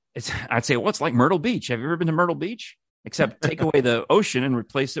 I'd say, what's like Myrtle Beach. Have you ever been to Myrtle Beach? Except take away the ocean and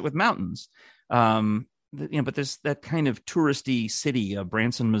replace it with mountains. But there's that kind of touristy city.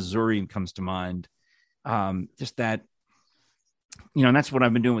 Branson, Missouri comes to mind. Just that, and that's what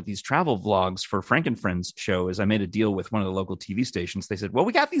I've been doing with these travel vlogs for Frank and Friends show. Is I made a deal with one of the local TV stations. They said, well,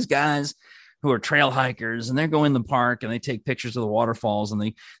 we got these guys who are trail hikers, and they go in the park and they take pictures of the waterfalls, and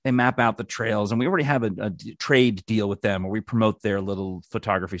they map out the trails. And we already have a trade deal with them where we promote their little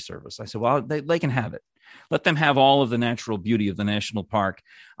photography service. I said, well, they can have it. Let them have all of the natural beauty of the national park.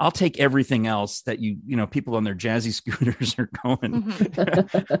 I'll take everything else that people on their jazzy scooters are going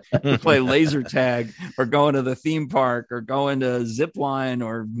to play laser tag, or going to the theme park, or going to zip line,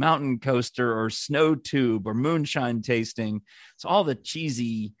 or mountain coaster, or snow tube, or moonshine tasting. It's all the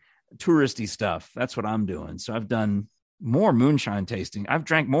cheesy touristy stuff. That's what I'm doing. So I've done more moonshine tasting. I've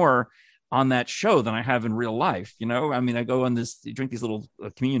drank more on that show than I have in real life. I go on drink these little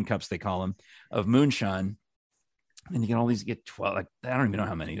communion cups, they call them, of moonshine. And you get 12, I don't even know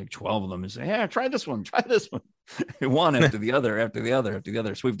how many, 12 of them, and say, yeah, try this one. One after the other, after the other, after the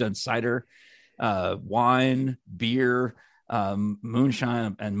other. So we've done cider, wine, beer,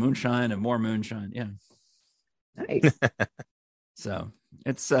 moonshine and more moonshine. Yeah. Nice. So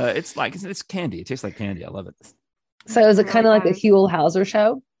it's candy. It tastes like candy. I love it. So is it kind of like the Huell Hauser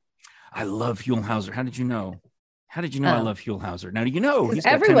show? I love Huell Hauser. How did you know? I love Huell Hauser? Now,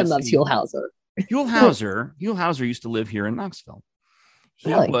 everyone loves Huell Hauser. Huell Hauser used to live here in Knoxville. He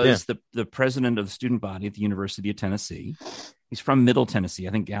was the president of the student body at the University of Tennessee. He's from Middle Tennessee,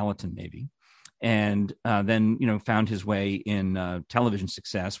 I think Gallatin maybe. And then, found his way in television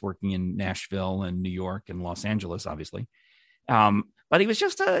success, working in Nashville and New York and Los Angeles, obviously. But he was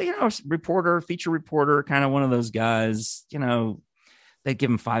just a feature reporter, kind of one of those guys. They'd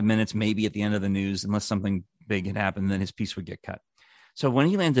give him 5 minutes maybe at the end of the news, unless something big had happened, then his piece would get cut. So when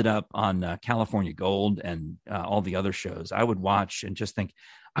he landed up on California Gold and all the other shows, I would watch and just think,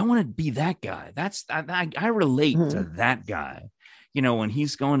 I want to be that guy. I relate to that guy. When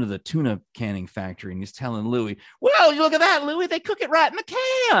he's going to the tuna canning factory and he's telling Louie, well, you look at that, Louie, they cook it right in the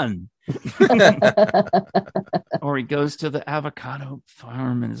can. Or he goes to the avocado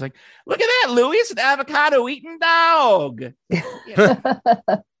farm and is like, look at that, Louie, it's an avocado eating dog.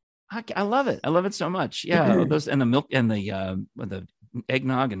 I love it. I love it so much. Yeah. Those, and the milk and the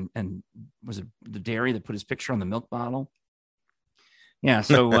eggnog and was it the dairy that put his picture on the milk bottle? Yeah.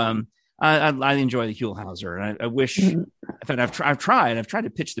 So, I enjoy the Huell Hauser, and I wish. In fact, I've tried to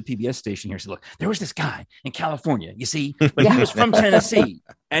pitch the PBS station here. So look, there was this guy in California, you see, but he was from Tennessee,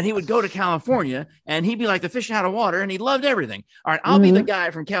 and he would go to California, and he'd be like the fish out of water, and he loved everything. All right, I'll be the guy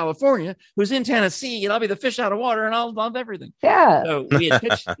from California who's in Tennessee, and I'll be the fish out of water, and I'll love everything. Yeah. So we had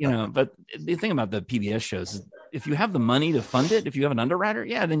pitched, but the thing about the PBS shows is, if you have the money to fund it, if you have an underwriter,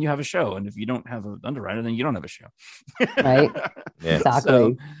 then you have a show. And if you don't have an underwriter, then you don't have a show. Right. Yeah. Exactly.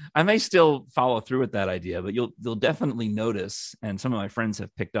 So I may still follow through with that idea, but you'll definitely notice, and some of my friends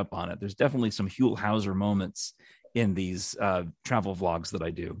have picked up on it, there's definitely some Huell Hauser moments in these travel vlogs that I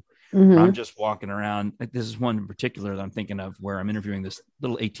do. I'm just walking around. Like, this is one in particular that I'm thinking of, where I'm interviewing this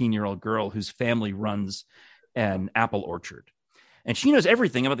little 18-year-old girl whose family runs an apple orchard. And she knows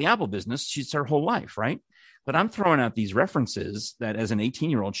everything about the apple business. She's her whole life, right? But I'm throwing out these references that as an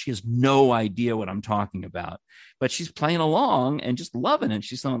 18-year-old, she has no idea what I'm talking about. But she's playing along and just loving it.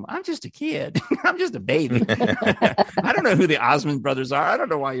 She's saying, I'm just a kid. I'm just a baby. I don't know who the Osmond brothers are. I don't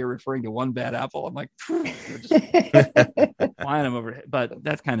know why you're referring to one bad apple. I'm like, just flying them over. But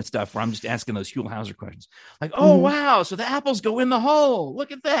that kind of stuff where I'm just asking those Huell Hauser questions. Like, oh, wow. So the apples go in the hole.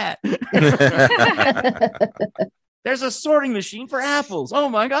 Look at that. There's a sorting machine for apples. Oh,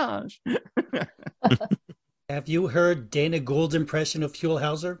 my gosh. Have you heard Dana Gould's impression of Huell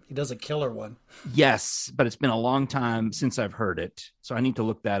Hauser? He does a killer one. Yes, but it's been a long time since I've heard it. So I need to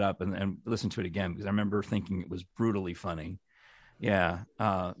look that up and listen to it again, because I remember thinking it was brutally funny. Yeah.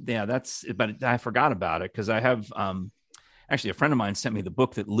 That's, but I forgot about it, because I have, actually a friend of mine sent me the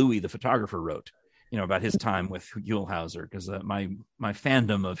book that Louis, the photographer, wrote, about his time with Huell Hauser, because my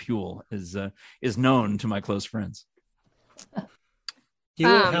fandom of Huell is known to my close friends.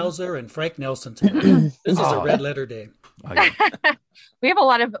 Huell Hauser and Frank Nelson today. This is a red letter day. Oh, yeah. we have a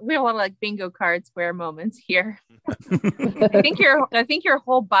lot of like bingo card square moments here. I think your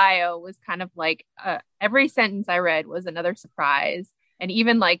whole bio was kind of like every sentence I read was another surprise. And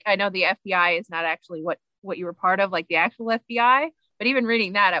even like, I know the FBI is not actually what you were part of, like the actual FBI, but even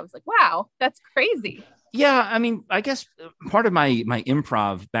reading that, I was like, wow, that's crazy. Yeah, I mean, I guess part of my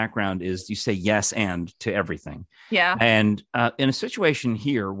improv background is you say yes and to everything. Yeah. And in a situation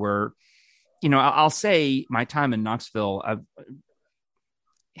here where, I'll say my time in Knoxville,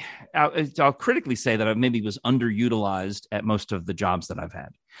 I'll critically say that I maybe was underutilized at most of the jobs that I've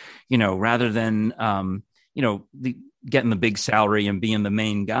had, rather than, getting the big salary and being the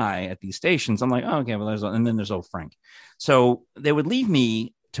main guy at these stations. I'm like, oh, okay, well, and then there's old Frank. So they would leave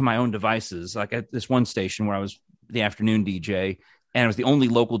me to my own devices. Like at this one station where I was the afternoon DJ and it was the only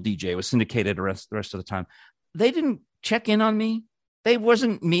local DJ. It was syndicated the rest of the time. They didn't check in on me. They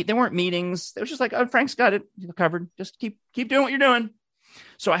weren't meetings. They was just like, oh, Frank's got it covered. Just keep doing what you're doing.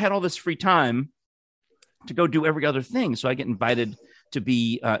 So I had all this free time to go do every other thing. So I get invited to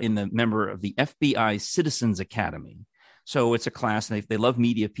be in the member of the FBI Citizens Academy. So it's a class, and they love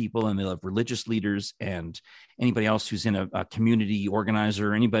media people, and they love religious leaders and anybody else who's in a community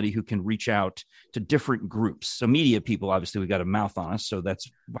organizer, anybody who can reach out to different groups. So media people, obviously, we got a mouth on us, so that's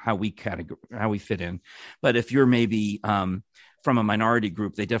how we fit in. But if you're maybe from a minority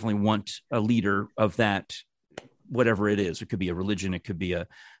group, they definitely want a leader of that, whatever it is. It could be a religion, it could be it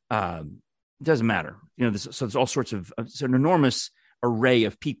doesn't matter. So there's all sorts of it's an enormous array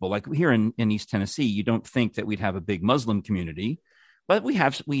of people. Like here in East Tennessee, you don't think that we'd have a big Muslim community, but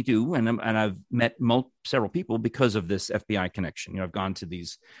we do. And I've met several people because of this FBI connection. I've gone to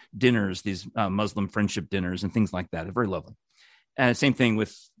these dinners, these Muslim friendship dinners and things like that. They're very lovely. And same thing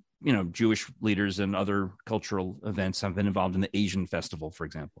with, Jewish leaders and other cultural events. I've been involved in the Asian festival, for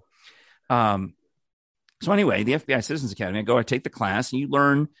example. So anyway, the FBI Citizens Academy, I take the class and you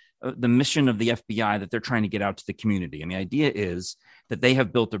learn the mission of the FBI that they're trying to get out to the community. And the idea is that they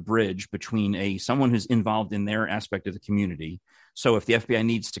have built a bridge between someone who's involved in their aspect of the community. So if the FBI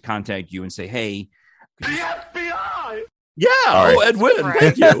needs to contact you and say, hey, the FBI. Yeah. Right. Oh, Edwin,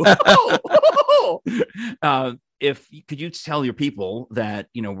 thank you. Could you tell your people that,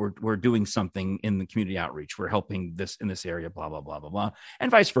 we're doing something in the community outreach, we're helping in this area, blah, blah, blah, blah, blah, and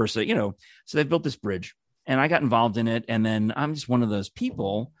vice versa, so they've built this bridge and I got involved in it. And then I'm just one of those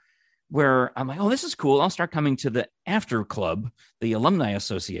people where I'm like, oh, this is cool. I'll start coming to the after club, the alumni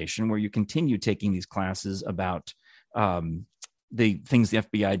association, where you continue taking these classes about the things the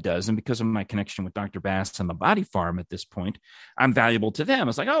FBI does. And because of my connection with Dr. Bass and the Body Farm at this point, I'm valuable to them.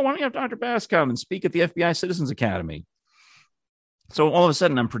 It's like, oh, why don't you have Dr. Bass come and speak at the FBI Citizens Academy? So all of a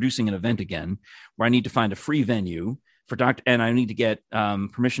sudden I'm producing an event again where I need to find a free venue for and I need to get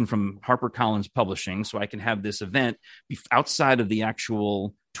permission from HarperCollins Publishing so I can have this event outside of the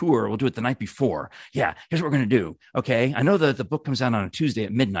actual tour. We'll do it the night before. Yeah, here's what we're going to do. Okay, I know that the book comes out on a Tuesday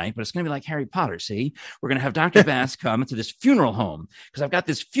at midnight, but it's going to be like Harry Potter. See, we're going to have Dr. Bass come to this funeral home because I've got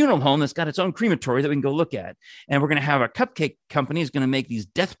this funeral home that's got its own crematory that we can go look at. And we're going to have a cupcake company is going to make these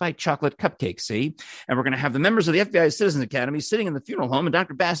Death by Chocolate cupcakes. See, and we're going to have the members of the FBI Citizens Academy sitting in the funeral home, and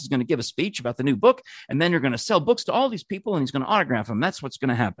Dr. Bass is going to give a speech about the new book. And then you're going to sell books to all these people, and he's going to autograph them. That's what's going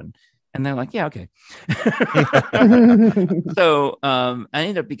to happen. And they're like, yeah, okay. So I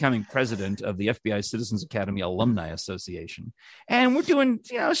ended up becoming president of the FBI Citizens Academy Alumni Association. And we're doing,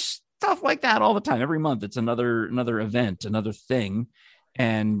 stuff like that all the time. Every month, it's another event, another thing.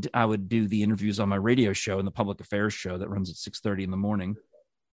 And I would do the interviews on my radio show and the public affairs show that runs at 6:30 in the morning.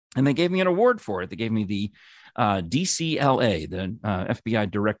 And they gave me an award for it. They gave me the DCLA, the FBI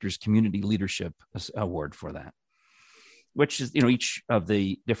Directors Community Leadership Award for that, which is, each of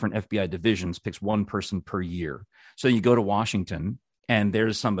the different FBI divisions picks one person per year. So you go to Washington and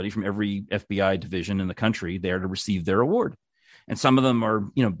there's somebody from every FBI division in the country there to receive their award. And some of them are,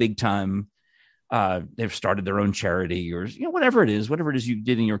 big time. They've started their own charity or, whatever it is you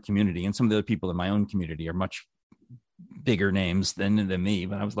did in your community. And some of the other people in my own community are much bigger names than me,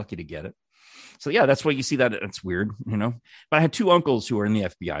 but I was lucky to get it. So yeah, that's why you see that. It's weird, but I had two uncles who were in the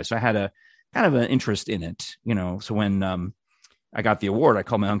FBI. So I had a kind of an interest in it, So when I got the award, I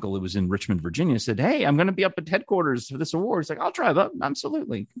called my uncle who was in Richmond, Virginia, said, hey, I'm going to be up at headquarters for this award. He's like, I'll drive up.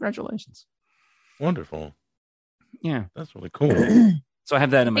 Absolutely. Congratulations. Wonderful. Yeah. That's really cool. So I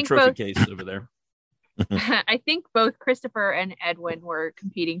have that in my trophy case over there. I think both Christopher and Edwin were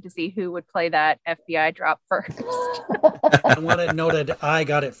competing to see who would play that FBI drop first. I want it noted, I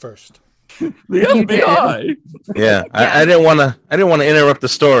got it first. The FBI. Yeah. I didn't want to interrupt the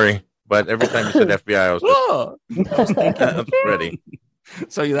story, but every time you said FBI, I was just ready.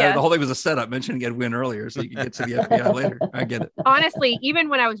 So the whole thing was a setup, mentioning Edwin earlier, so you could get to the FBI later. I get it. Honestly, even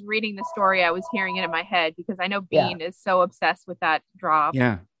when I was reading the story, I was hearing it in my head because I know Bean is so obsessed with that drop.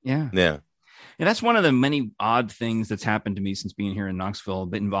 Yeah. And that's one of the many odd things that's happened to me since being here in Knoxville.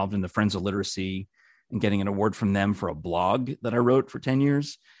 I've been involved in the Friends of Literacy and getting an award from them for a blog that I wrote for 10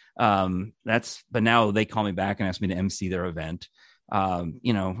 years. But now they call me back and ask me to MC their event.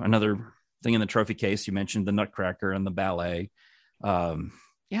 Another thing in the trophy case, you mentioned the Nutcracker and the ballet.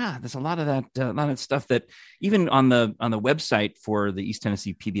 There's a lot of that, stuff that even on the website for the East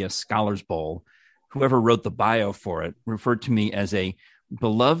Tennessee PBS Scholars Bowl, whoever wrote the bio for it referred to me as a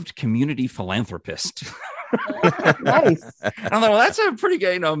beloved community philanthropist. Nice. I'm like, well, that's a pretty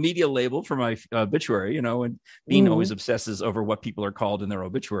good, media label for my obituary, and Bean always obsesses over what people are called in their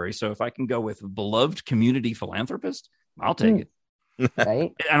obituary. So if I can go with beloved community philanthropist, I'll take it.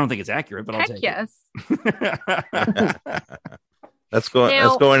 Right. I don't think it's accurate, but I'll take it. Let's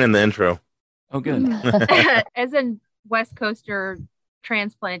go in the intro. Oh, good. As a West Coaster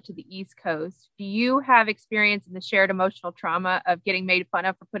transplant to the East Coast, do you have experience in the shared emotional trauma of getting made fun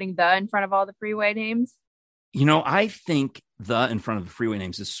of for putting the in front of all the freeway names? I think the in front of the freeway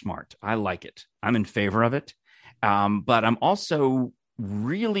names is smart. I like it. I'm in favor of it. But I'm also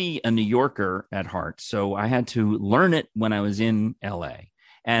really a New Yorker at heart. So I had to learn it when I was in LA.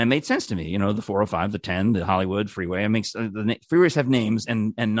 And it made sense to me, the 405, the 10, the Hollywood freeway. It makes the freeways have names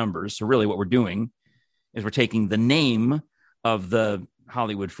and numbers. So really what we're doing is we're taking the name of the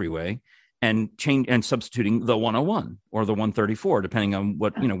Hollywood freeway and substituting the 101 or the 134, depending on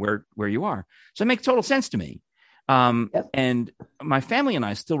what, where you are. So it makes total sense to me. And my family and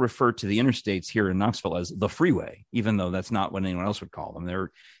I still refer to the interstates here in Knoxville as the freeway, even though that's not what anyone else would call them.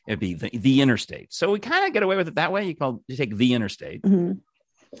 It'd be the interstate. So we kind of get away with it that way. You take the interstate,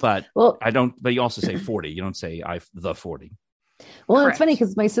 but you also say 40. You don't say the 40. Well, Correct. It's funny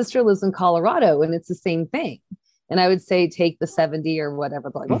because my sister lives in Colorado and it's the same thing. And I would say, take the 70 or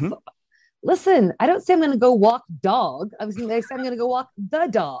whatever. Like, listen, I don't say I'm going to go walk dog. I was going to say I'm going to go walk the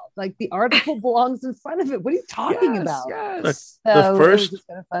dog. Like the article belongs in front of it. What are you talking about? Yes. So The first, it was just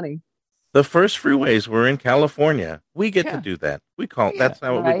kind of funny. The first freeways were in California. We get to do that. We call that's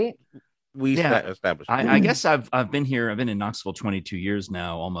how we established. I guess I've been here. I've been in Knoxville 22 years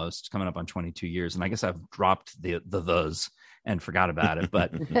now, almost coming up on 22 years, and I guess I've dropped those and forgot about it.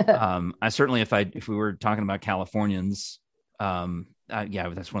 But I certainly, if we were talking about Californians,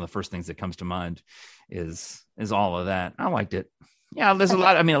 that's one of the first things that comes to mind is all of that. I liked it. Yeah, there's a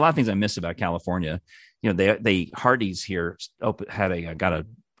lot of things I miss about California. They Hardee's here got a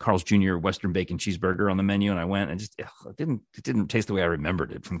Carl's Jr. Western bacon cheeseburger on the menu, and I went and just it didn't taste the way I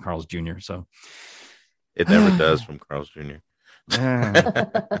remembered it from Carl's Jr. So it never does from Carl's Jr.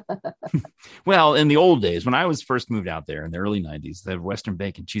 Well, in the old days when I was first moved out there in the early 90s, the Western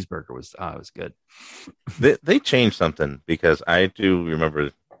bacon cheeseburger was good. They changed something, because I do remember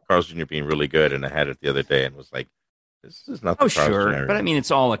Carl's Jr. being really good, and I had it the other day and was like, this is not the Carl's Jr. But I mean, it's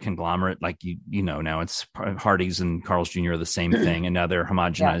all a conglomerate. Like now it's Hardee's and Carl's Jr. are the same thing, and now they're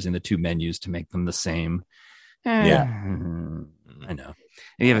homogenizing the two menus to make them the same. I know.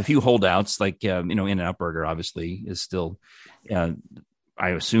 And you have a few holdouts, like In-N-Out Burger obviously is still, I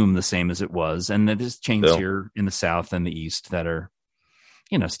assume, the same as it was, and there's chains here in the South and the East that are,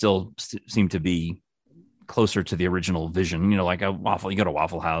 still seem to be closer to the original vision. Like a waffle, you go to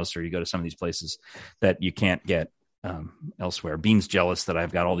Waffle House or you go to some of these places that you can't get elsewhere. Bean's jealous that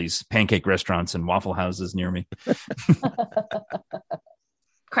I've got all these pancake restaurants and waffle houses near me.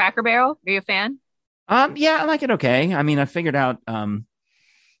 Cracker Barrel, are you a fan? Yeah, I like it. Okay. I mean, I figured out,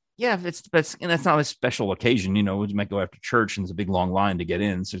 that's not a special occasion, we might go after church and there's a big long line to get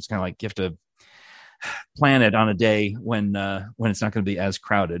in. So it's kind of like you have to plan it on a day when it's not going to be as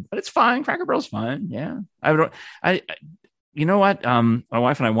crowded, but it's fine. Cracker Barrel's fine. Yeah. You know what? My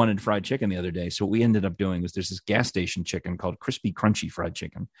wife and I wanted fried chicken the other day. So what we ended up doing was there's this gas station chicken called Crispy Crunchy Fried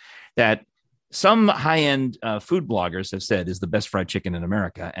Chicken that some high-end food bloggers have said is the best fried chicken in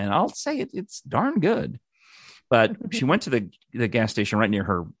America. And I'll say it's darn good. But she went to the gas station right near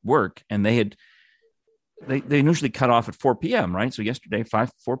her work, and they usually cut off at 4 p.m. Right. So yesterday,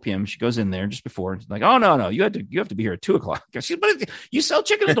 4 p.m. she goes in there just before. It's like, oh no, you have to be here at 2 o'clock. She, but you sell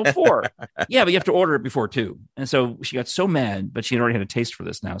chicken until 4. Yeah, but you have to order it before 2. And so she got so mad, but she had already had a taste for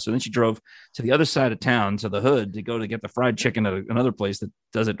this now. So then she drove to the other side of town, to the Hood, to go to get the fried chicken at another place that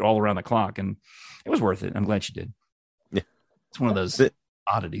does it all around the clock. And it was worth it. I'm glad she did. Yeah, it's one of those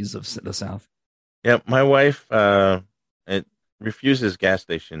oddities of the South. Yeah, my wife refuses gas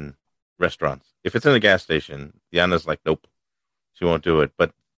station restaurants. If it's in a gas station, Diana's like, nope, she won't do it.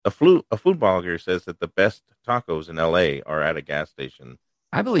 But a food blogger says that the best tacos in LA are at a gas station.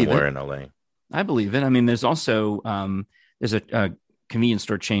 I believe it. In LA, I believe it. I mean, there's also there's a convenience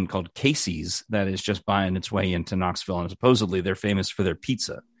store chain called Casey's that is just buying its way into Knoxville, and supposedly they're famous for their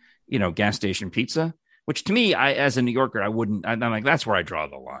pizza. Gas station pizza. Which to me, as a New Yorker, I wouldn't. I'm like, that's where I draw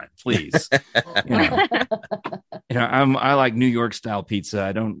the line. Please, I like New York style pizza.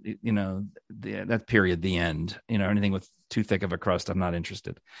 I don't, that period, the end, anything with too thick of a crust, I'm not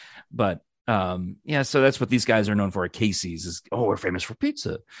interested. But so that's what these guys are known for at Casey's is, we're famous for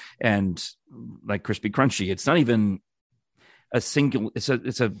pizza. And like Crispy Crunchy, it's not even a single, it's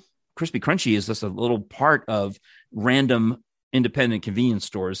a Crispy Crunchy is just a little part of random independent convenience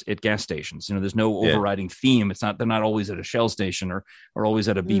stores at gas stations. There's no overriding theme. They're not always at a Shell station or always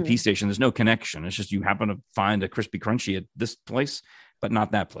at a BP station. There's no connection. It's just you happen to find a Crispy Crunchy at this place, but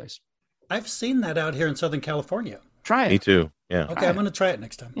not that place. I've seen that out here in Southern California. Try it. Me too. Yeah. Okay, I'm going to try it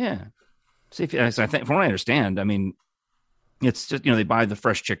next time. Yeah. See if I think from what I understand, it's just they buy the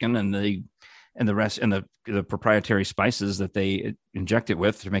fresh chicken and the rest and the proprietary spices that they inject it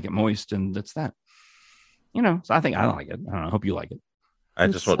with to make it moist, and that's that. So I think I like it. I don't know. I hope you like it. I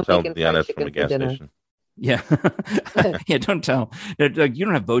just won't tell the honest from the gas station. Yeah. Yeah. Don't tell. You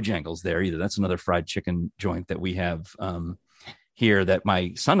don't have Bojangles there either. That's another fried chicken joint that we have here that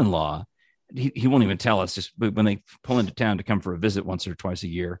my son-in-law, he won't even tell us. Just when they pull into town to come for a visit once or twice a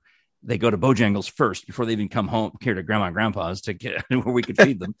year, they go to Bojangles first before they even come home here to Grandma and Grandpa's to get where we could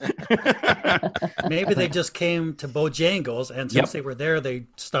feed them. Maybe they just came to Bojangles, and since they were there, they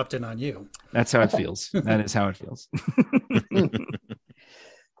stopped in on you. That's how it feels. That is how it feels.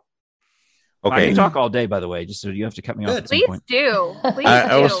 Okay. I can talk all day, by the way, just so you have to cut me off at some Please point. do. Please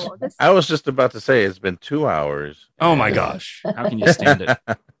I was just about to say it's been 2 hours. Oh my gosh. How can you stand it?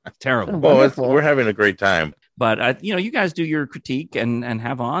 Terrible. Well, we're having a great time. But, you guys do your critique and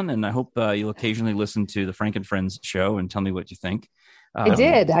have on, and I hope you'll occasionally listen to the Frank and Friends show and tell me what you think. I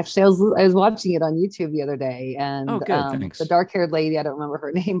did, actually. I was watching it on YouTube the other day, and thanks. the dark-haired lady, I don't remember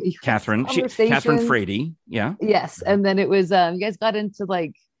her name. But Catherine Frady. Yeah. Yes. And then it was, you guys got into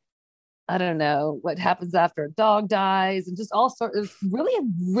I don't know what happens after a dog dies and just all sorts of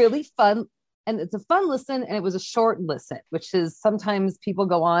really fun. And it's a fun listen. And it was a short listen, which is sometimes people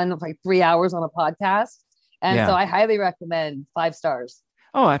go on like 3 hours on a podcast. And so I highly recommend 5 stars.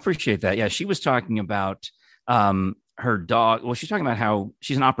 Oh, I appreciate that. Yeah. She was talking about her dog. Well, she's talking about how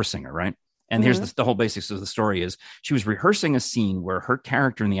she's an opera singer, right? And here's the whole basics of the story is she was rehearsing a scene where her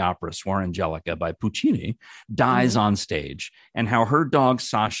character in the opera, Suor Angelica by Puccini, dies on stage, and how her dog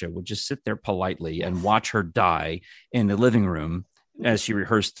Sasha would just sit there politely and watch her die in the living room as she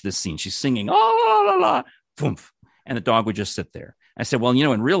rehearsed this scene. She's singing, oh, la, la, la, poof, and the dog would just sit there. I said, well,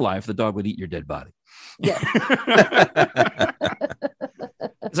 in real life, the dog would eat your dead body. Yeah.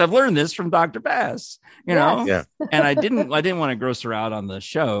 Because I've learned this from Dr. Bass, know? Yeah. And I didn't want to gross her out on the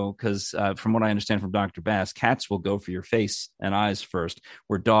show because from what I understand from Dr. Bass, cats will go for your face and eyes first,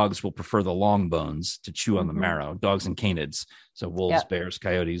 where dogs will prefer the long bones to chew on the marrow, dogs and canids. So wolves, bears,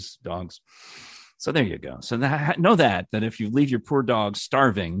 coyotes, dogs. So there you go. So know that if you leave your poor dog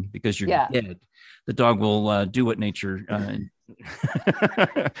starving because you're dead, the dog will do what nature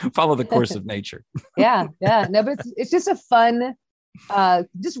follow the course of nature. Yeah. No, but it's just a fun,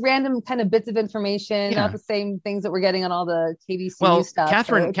 just random kind of bits of information, not the same things that we're getting on all the KBCU stuff.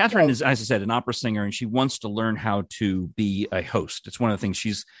 Catherine is, as I said, an opera singer, and she wants to learn how to be a host. It's one of the things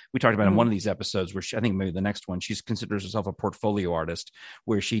we talked about in one of these episodes where I think maybe the next one, she considers herself a portfolio artist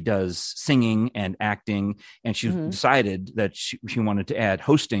where she does singing and acting, and she decided that she wanted to add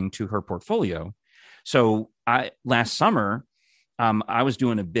hosting to her portfolio. So last summer, I was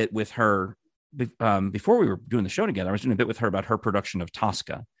doing a bit with her. Before we were doing the show together, I was doing a bit with her about her production of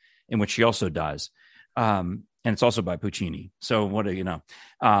Tosca, in which she also dies. And it's also by Puccini. So what do you know?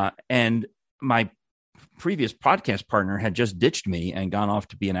 And my previous podcast partner had just ditched me and gone off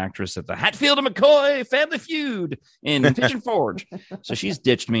to be an actress at the Hatfield and McCoy Family Feud in Pigeon Forge. So she's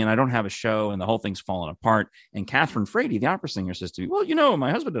ditched me and I don't have a show and the whole thing's fallen apart. And Catherine Frady, the opera singer, says to me, well, my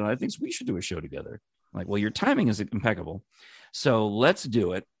husband and I think we should do a show together. I'm like, well, your timing is impeccable. So let's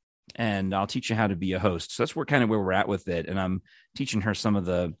do it. And I'll teach you how to be a host. So that's where we're at with it. And I'm teaching her some of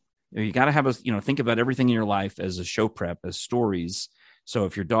you got to have think about everything in your life as a show prep, as stories. So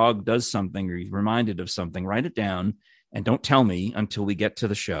if your dog does something or you're reminded of something, write it down and don't tell me until we get to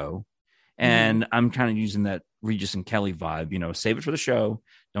the show. And I'm kind of using that Regis and Kelly vibe, save it for the show.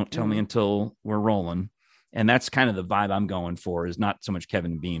 Don't tell me until we're rolling. And that's kind of the vibe I'm going for, is not so much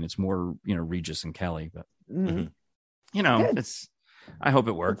Kevin and Bean. It's more, Regis and Kelly, but I hope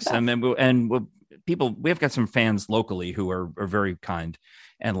it works. And then we have got some fans locally who are very kind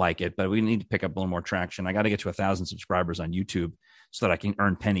and like it, but we need to pick up a little more traction. I got to get to 1,000 subscribers on YouTube so that I can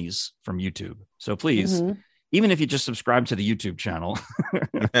earn pennies from YouTube. So please, even if you just subscribe to the YouTube channel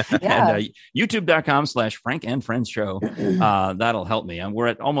and youtube.com/Frank and Friends Show, that'll help me. And we're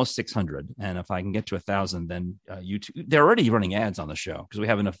at almost 600. And if I can get to 1,000, then YouTube, they're already running ads on the show because we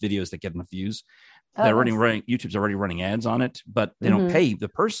have enough videos that get enough views. YouTube's already running ads on it, but they don't pay the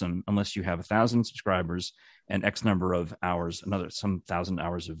person unless you have 1,000 subscribers and X number of hours, some 1,000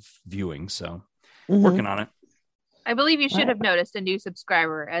 hours of viewing. So working on it. I believe you should have noticed a new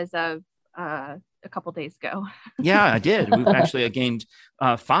subscriber as of a couple days ago. Yeah, I did. We've actually gained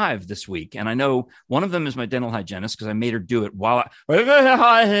 5 this week, and I know one of them is my dental hygienist because I made her do it while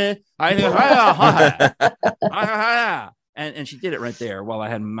and she did it right there while I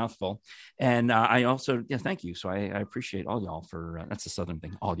had my mouth full. And I also, thank you. So I appreciate all y'all for that's the Southern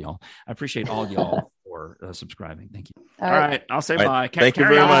thing. All y'all, I appreciate all y'all for subscribing. Thank you. All right, I'll say bye. Thank you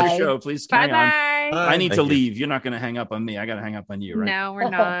very much. Your show, please carry on. I need to leave. You're not going to hang up on me. I got to hang up on you, right? No, we're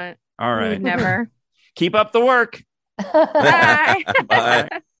not. All right. Never. Keep up the work. Bye. Bye.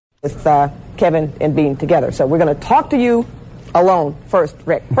 With Kevin and Bean together. So we're going to talk to you alone first,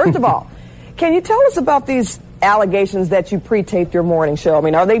 Rick. First of all, can you tell us about these allegations that you pre-taped your morning show? I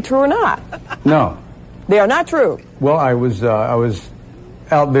mean, are they true or not? No. They are not true. Well, I was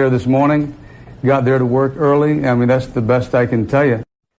out there this morning, got there to work early. I mean, that's the best I can tell you.